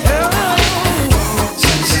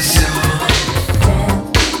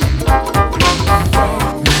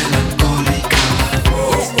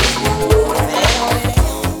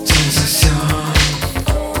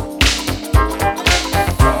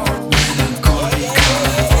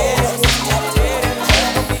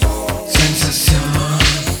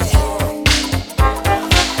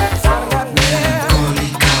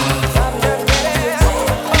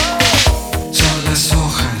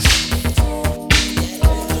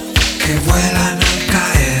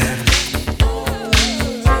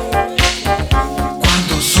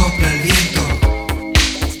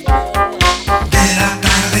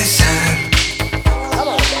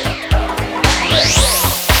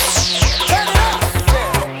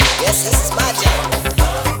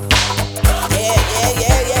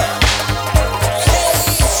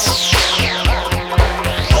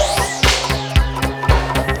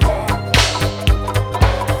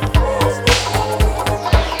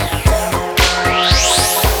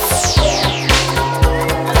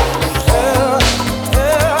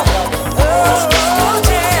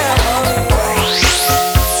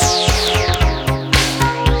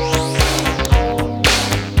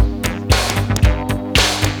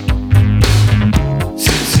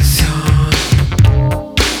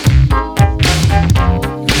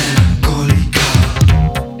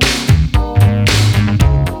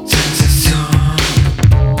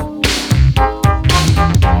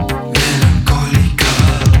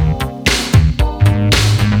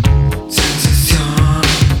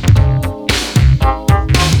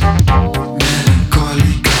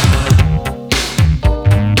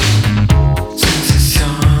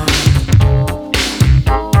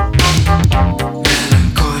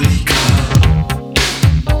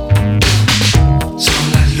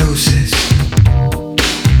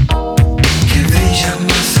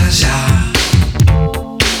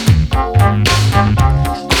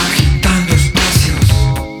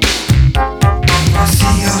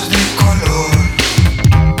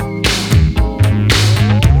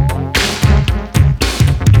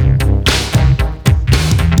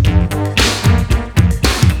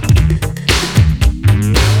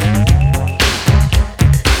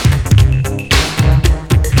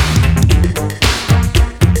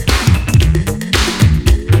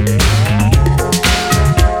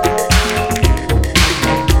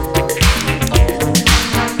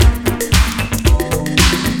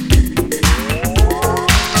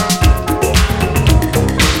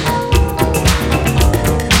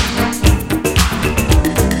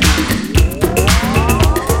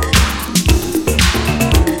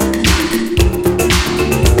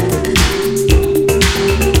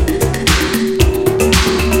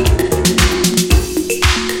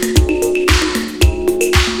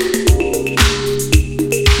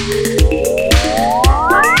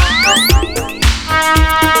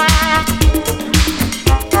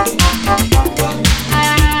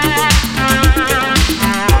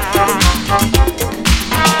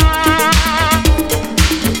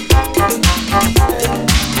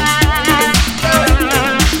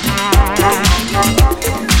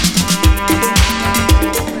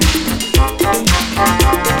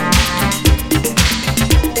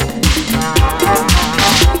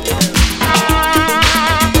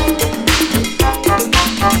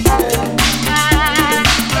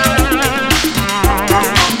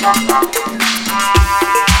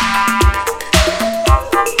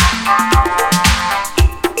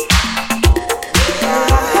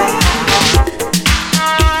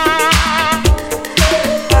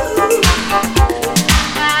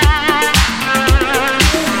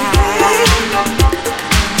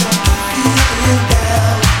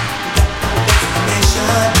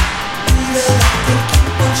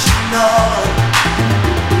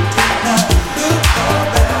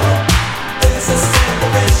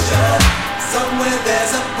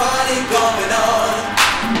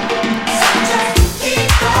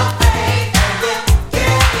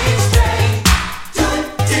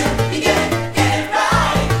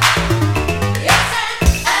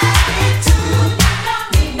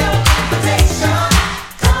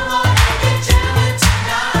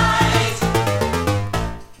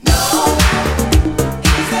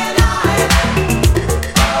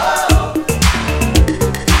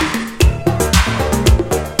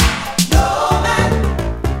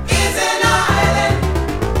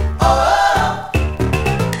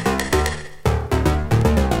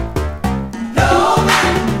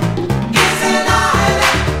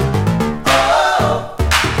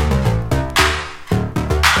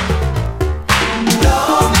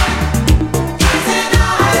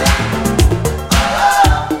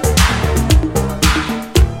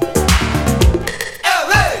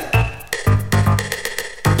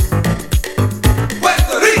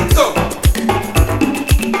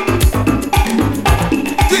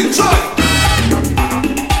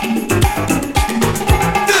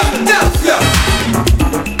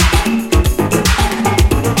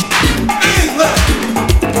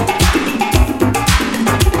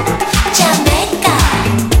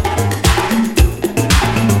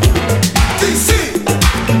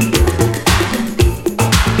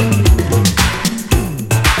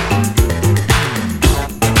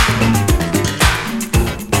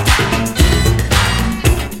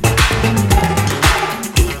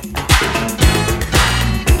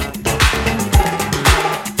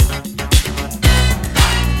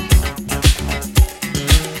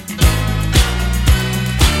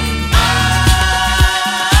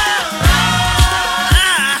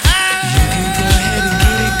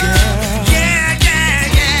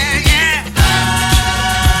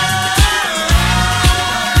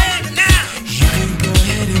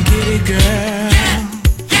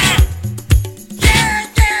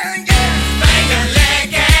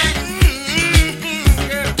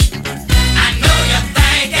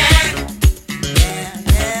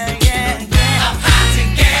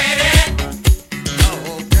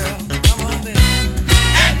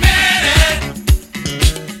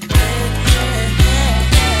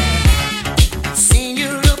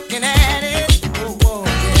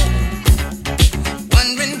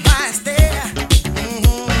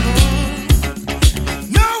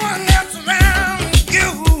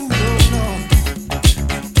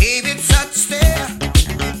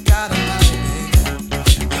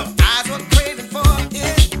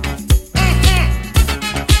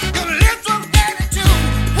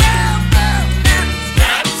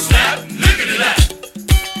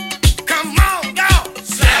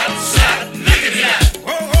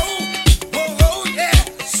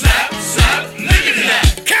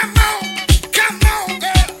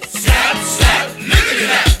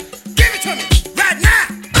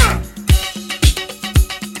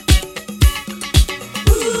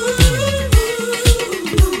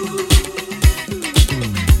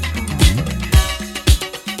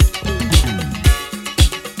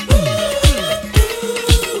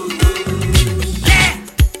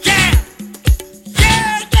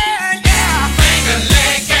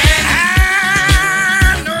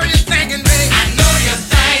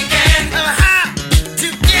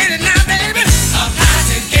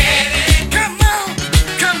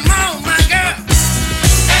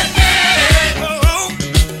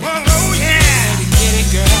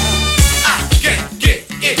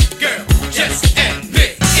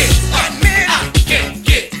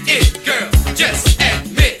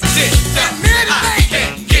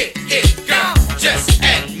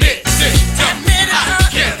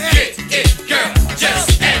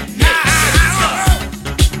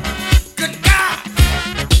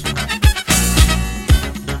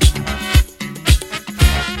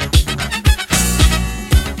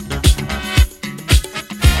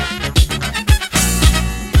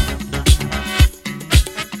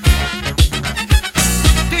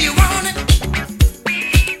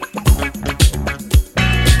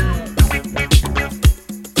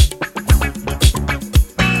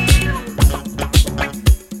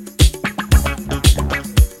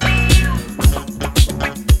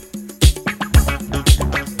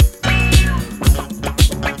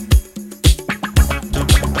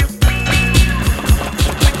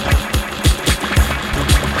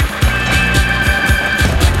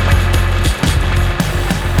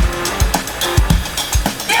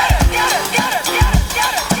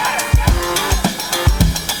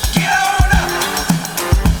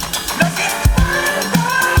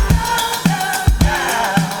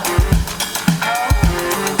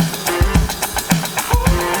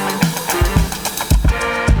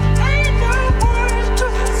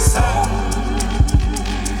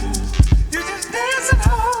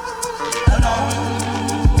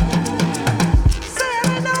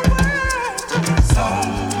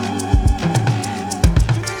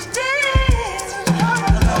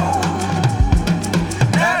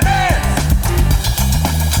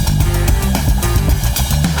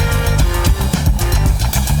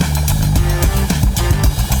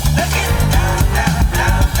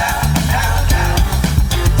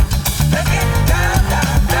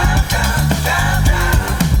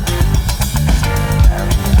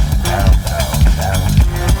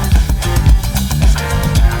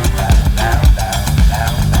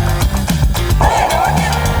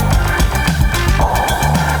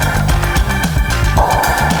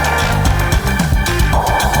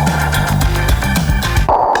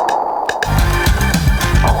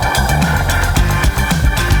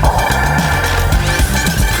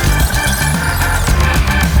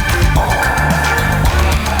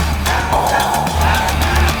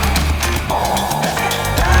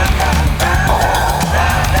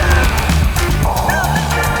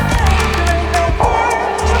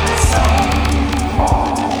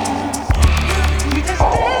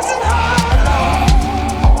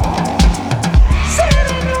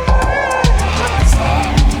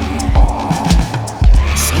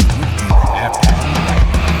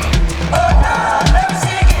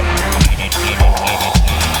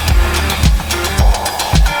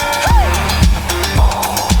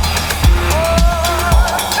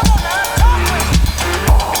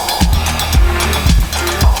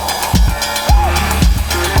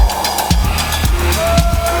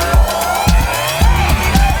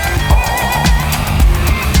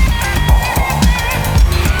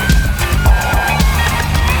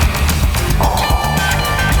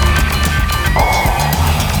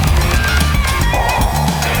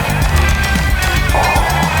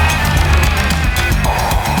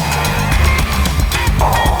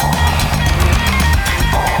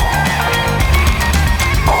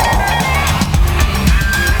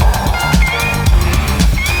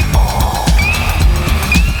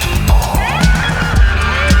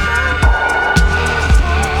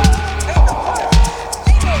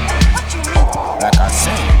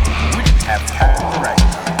 have turned right.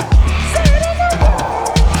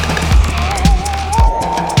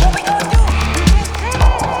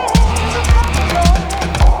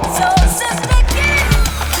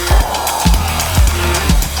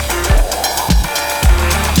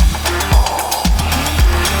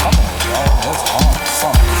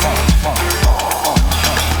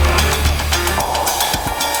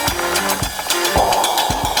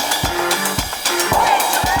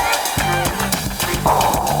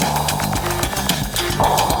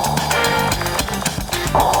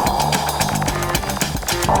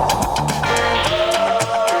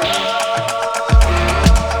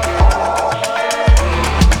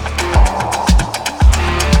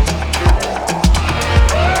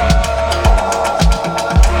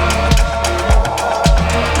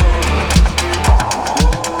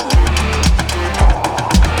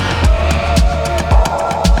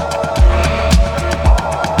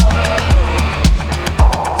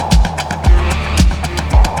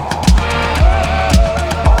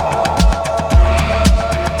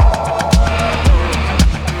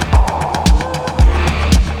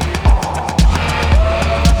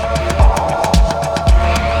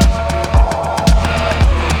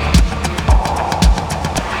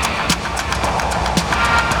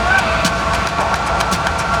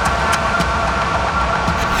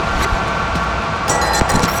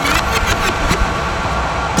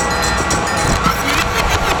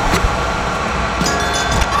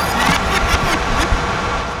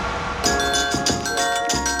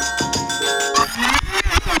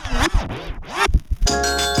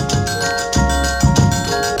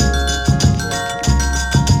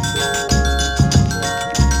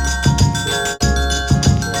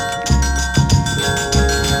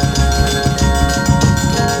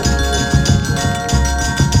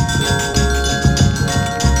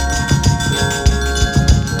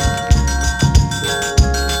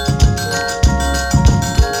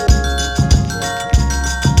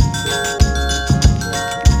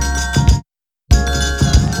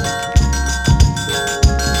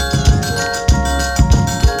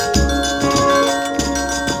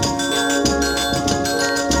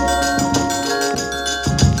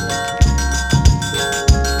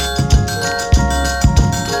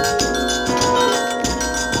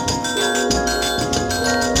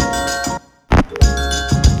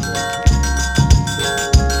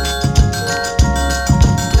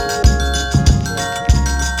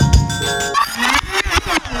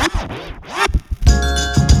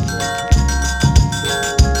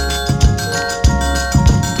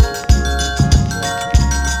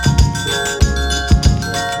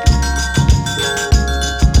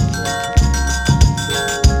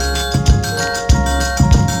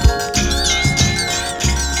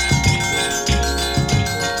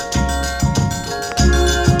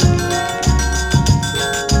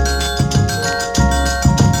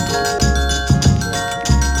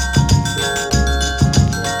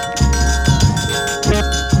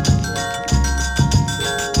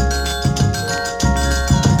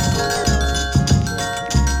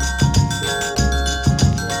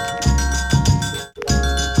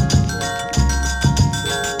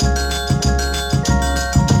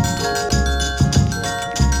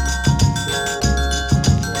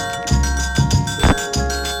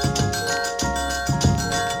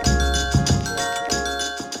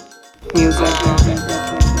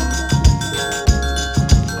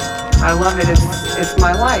 I love it. It's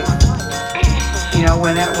my life. You know,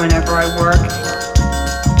 whenever I work,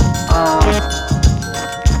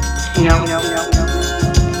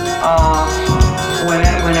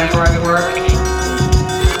 whenever I work,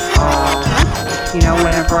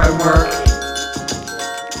 whenever I work,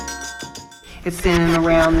 it's in and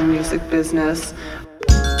around the music business.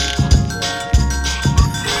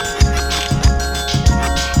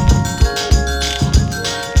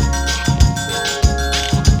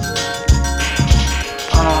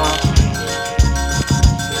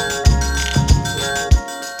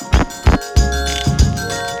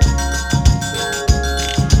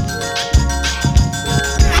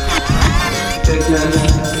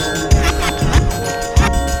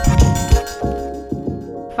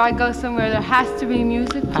 If I go somewhere, there has to be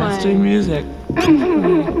music playing. Has to be music. Has to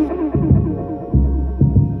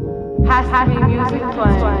be music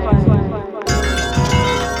playing.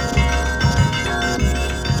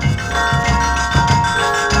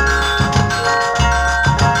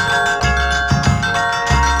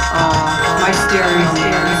 My stereo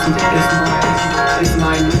is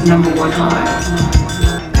my number one high.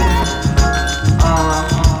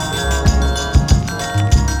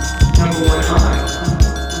 Number one high.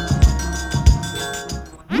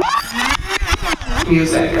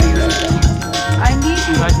 Music. I need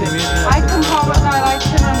music. I can call what I like to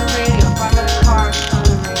on the radio. If I'm in a car, it's on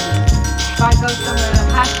the radio. If I go somewhere, there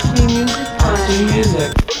has to be music playing. Has to be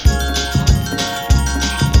music.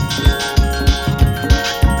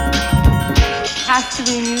 Has to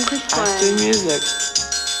be music playing. Has to be music.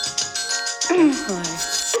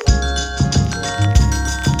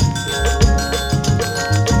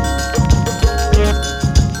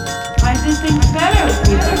 I do things better with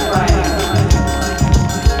music playing.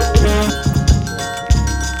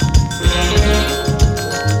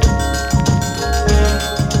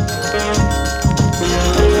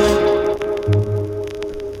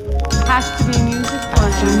 Has to be music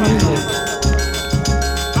playing. Has to be music.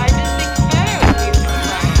 I do things better with music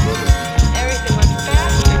playing. Everything was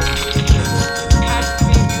faster. Has to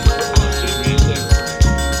be music.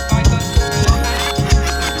 If I go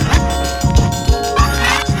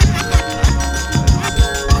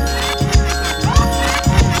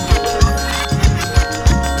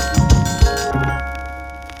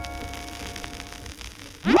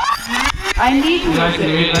I need music.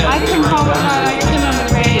 I can call what I like to on the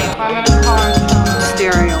radio. If I'm in a car,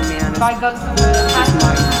 Stereo man if I go somewhere, there has to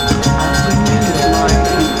be is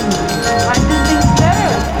I do things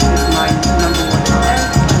better. my number one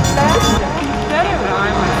Faster. Better.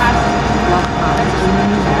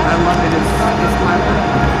 I love it. It's my life.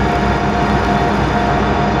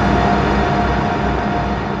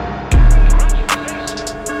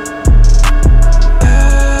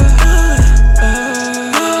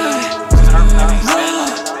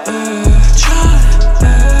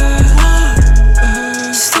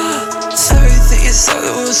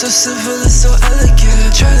 So simple and so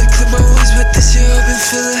elegant. Try to clip my wings, but this year I've been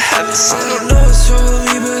feeling happy. I don't know what's wrong with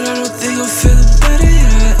me, but I don't think I'm feeling better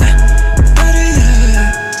yet. Better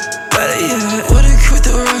yet, better yet. Wouldn't quit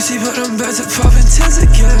the Roxy, but I'm back to popping tens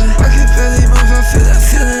again. I can barely move, I feel that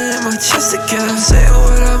feeling in my chest again. I'm saying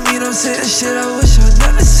what I mean, I'm saying shit I wish I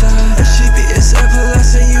never said. If she be as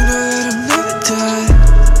everlasting, you know that I'm never dead.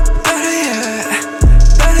 Better yet,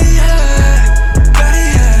 better yet, better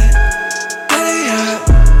yet, better yet.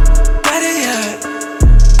 Better yet,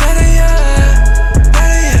 better yet,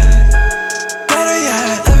 better yet, better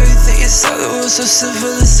yet. Everything inside the world so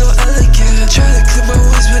simple and so elegant. Try to clip my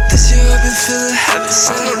wings, but this year I've been feeling happy.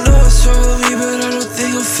 I don't know what's wrong with me, but I don't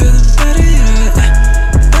think I'm feeling better yet.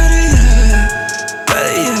 Better yet,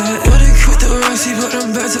 better yet. Wouldn't quit the Roxy, but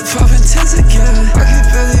I'm back to popping tens again. I can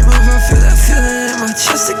barely move, I feel that feeling in my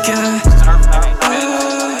chest again.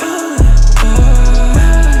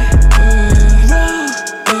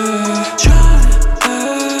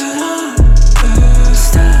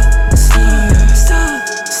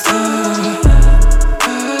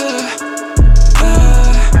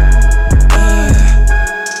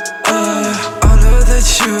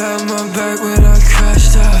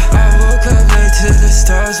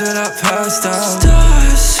 When I passed out,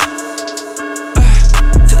 stars,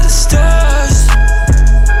 to the stars.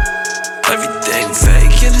 Everything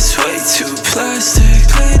fake and it's way too plastic.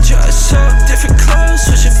 Playing dry song, different clothes,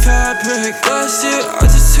 switching fabric. Last year I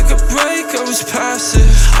just took a break, I was passive.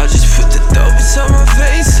 I just put the dope inside my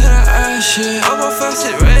veins till I ash it. I'm off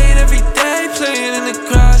acid rain every day, playing in the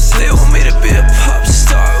grass. They want me to be a pop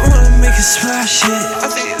star, wanna make a smash hit. I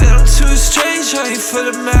think that I'm too strange, I ain't for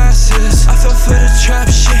the masses. I fell for the trap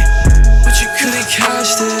shit, but you couldn't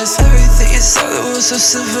catch this. Everything inside the world so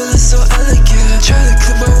simple and so elegant. Try to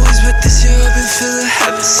clip my wings, but this year I've been feeling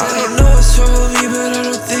happy. I don't know what's wrong with me, but I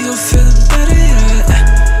don't think I'm feeling better yet.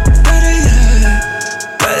 Better yet,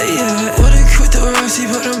 better yet. Wouldn't quit the Roxy,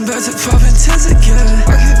 but I'm back to popping tens again.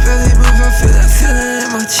 I can barely move, I feel that feeling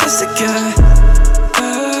in my chest again.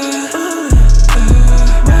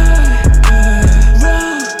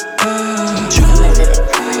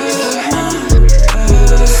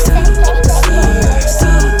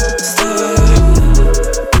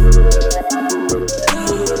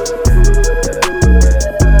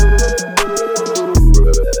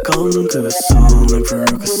 To the song like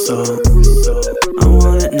Veruca Salt. I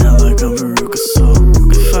want it now like I'm Veruca Salt.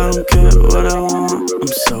 If I don't get what I want,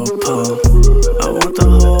 I'm so Paul. I want the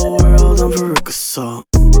whole world on Veruca Salt.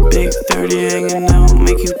 Big 30 hanging out,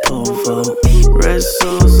 make you pole vault. Red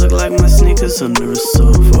soles look like my sneakers under a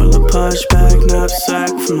soul. For the push back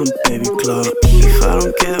knapsack from a baby clock. If I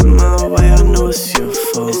don't get my way, I know it's your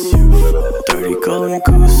fault. 30 golden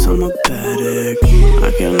goose, I'm a bad egg.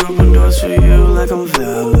 I can open doors for you like I'm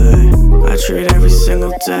valet. I treat every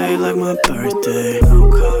single day like my birthday. No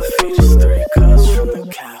coffee, just 3 cups from the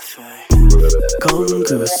cafe. Golden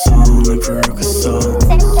goose on like Veruca Salt.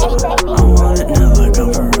 I want it now like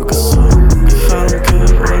I'm Veruca Salt. If I don't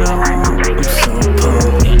get what I want, I'm so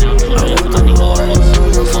pumped. I want the whole world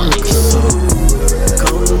on Veruca Salt.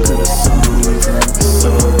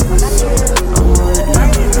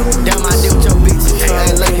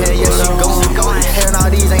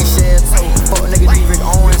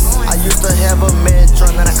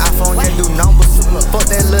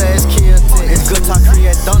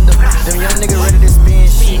 thunder. Them young niggas ready to spin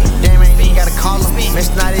shit. Damn, ain't even gotta call them. Man,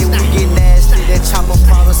 snotty, we get nasty. That chopper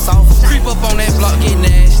problem solve. Creep up on that block, get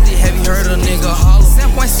nasty. Have you heard a nigga holler?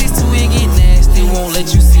 7.62, it get nasty. Won't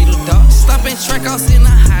let you see the dark. Stopping track outs in the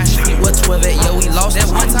high street. What 12 at, yo, we lost. That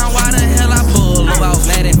one time, why the hell I pull up? I was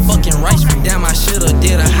mad at fucking right street. Damn, I should've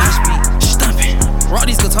did a high speed. Stumping. Rock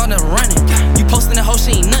these guitar never running. You posting that hoe,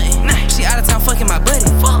 she ain't nothing. She out of town fucking my buddy.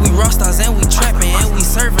 We rock stars and we trapping and we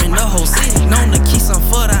serving the whole city. Known to keep some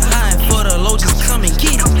for the high and for the low, just come and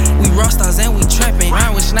get it. We rock stars and we trapping.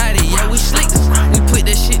 Rhyme with Schneider, yeah, we slick. We put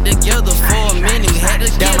that shit together for a minute. We had to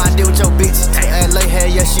get damn, I deal with your bitch. To LA, hell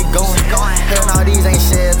yeah, she going. Hell no, these ain't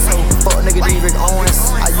shared too. Fuck nigga, these Rick Owens.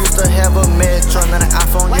 I used to have a Metro, now the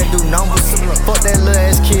iPhone, yeah, do numbers. Fuck that little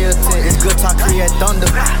ass kill tech. It's good talk, create thunder.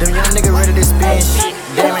 Them young niggas ready to spin shit.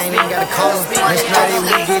 Damn, ain't even gotta call them. Next night,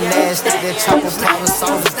 we get nasty. That chopper problem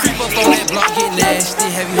solve. Creep up on that block, get nasty.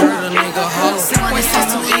 Have you heard a nigga holler?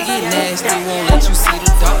 6.62, it get nasty. Won't let you see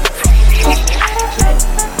the dark.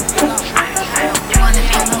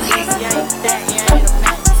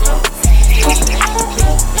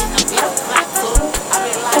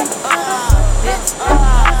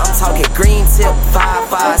 I'm talking green tip,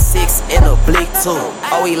 5.56 in a blick too.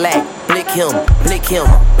 Oh, he lack, blick him, blick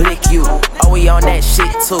you. Oh, he on that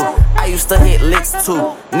shit too. I used to hit licks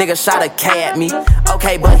too. Nigga shot a K at me,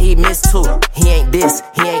 okay, but he missed too. He ain't this,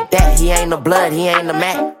 he ain't that, he ain't the blood, he ain't the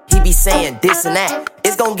Mac. He be saying this and that.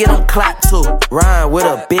 It's gon' get him clapped too. Ryan with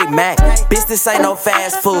a Big Mac. Bitch, this ain't no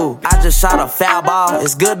fast food. I just shot a foul ball.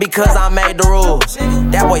 It's good because I made the rules.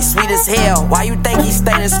 That boy sweet as hell. Why you think he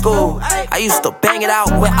stayed in school? I used to bang it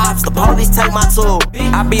out with ops. The police take my tool.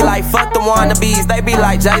 I be like, fuck the wannabes. They be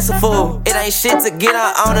like, Jason fool. It ain't shit to get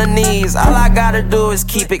her on her knees. All I gotta do is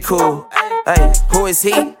keep it cool. Hey, who is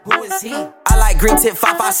he? I like green tip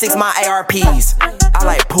 5.56, my ARPs. I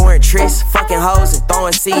like pouring tricks, fucking hoes and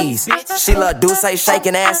throwing seeds. She love Deuce,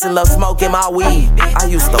 shaking ass and love smoking my weed. I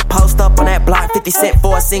used to post up on that block, 50 cent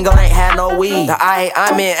for a single, ain't had no weed. The I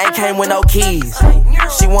I'm in ain't came with no keys.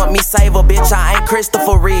 She want me save her, bitch, I ain't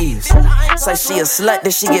Christopher Reeves. Say she a slut,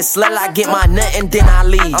 then she get slut, I get my nut and then I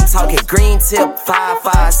leave. I'm talking green tip,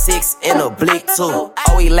 5.56 in a blick too.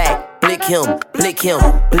 Oh, he lack. Blick him, blick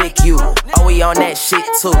you. Oh, he on that shit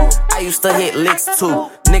too. I used to hit licks too.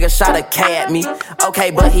 Nigga shot a K at me, okay,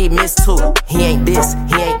 but he missed too. He ain't this,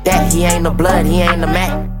 he ain't that, he ain't the blood, he ain't the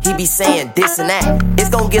Mac. He be saying this and that. It's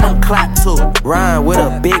gon' get him clapped too. Ryan with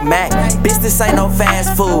a Big Mac. Bitch, this ain't no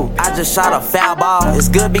fast food. I just shot a foul ball. It's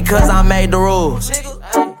good because I made the rules.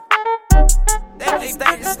 They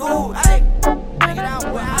stay in school, hang it out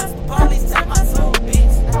where I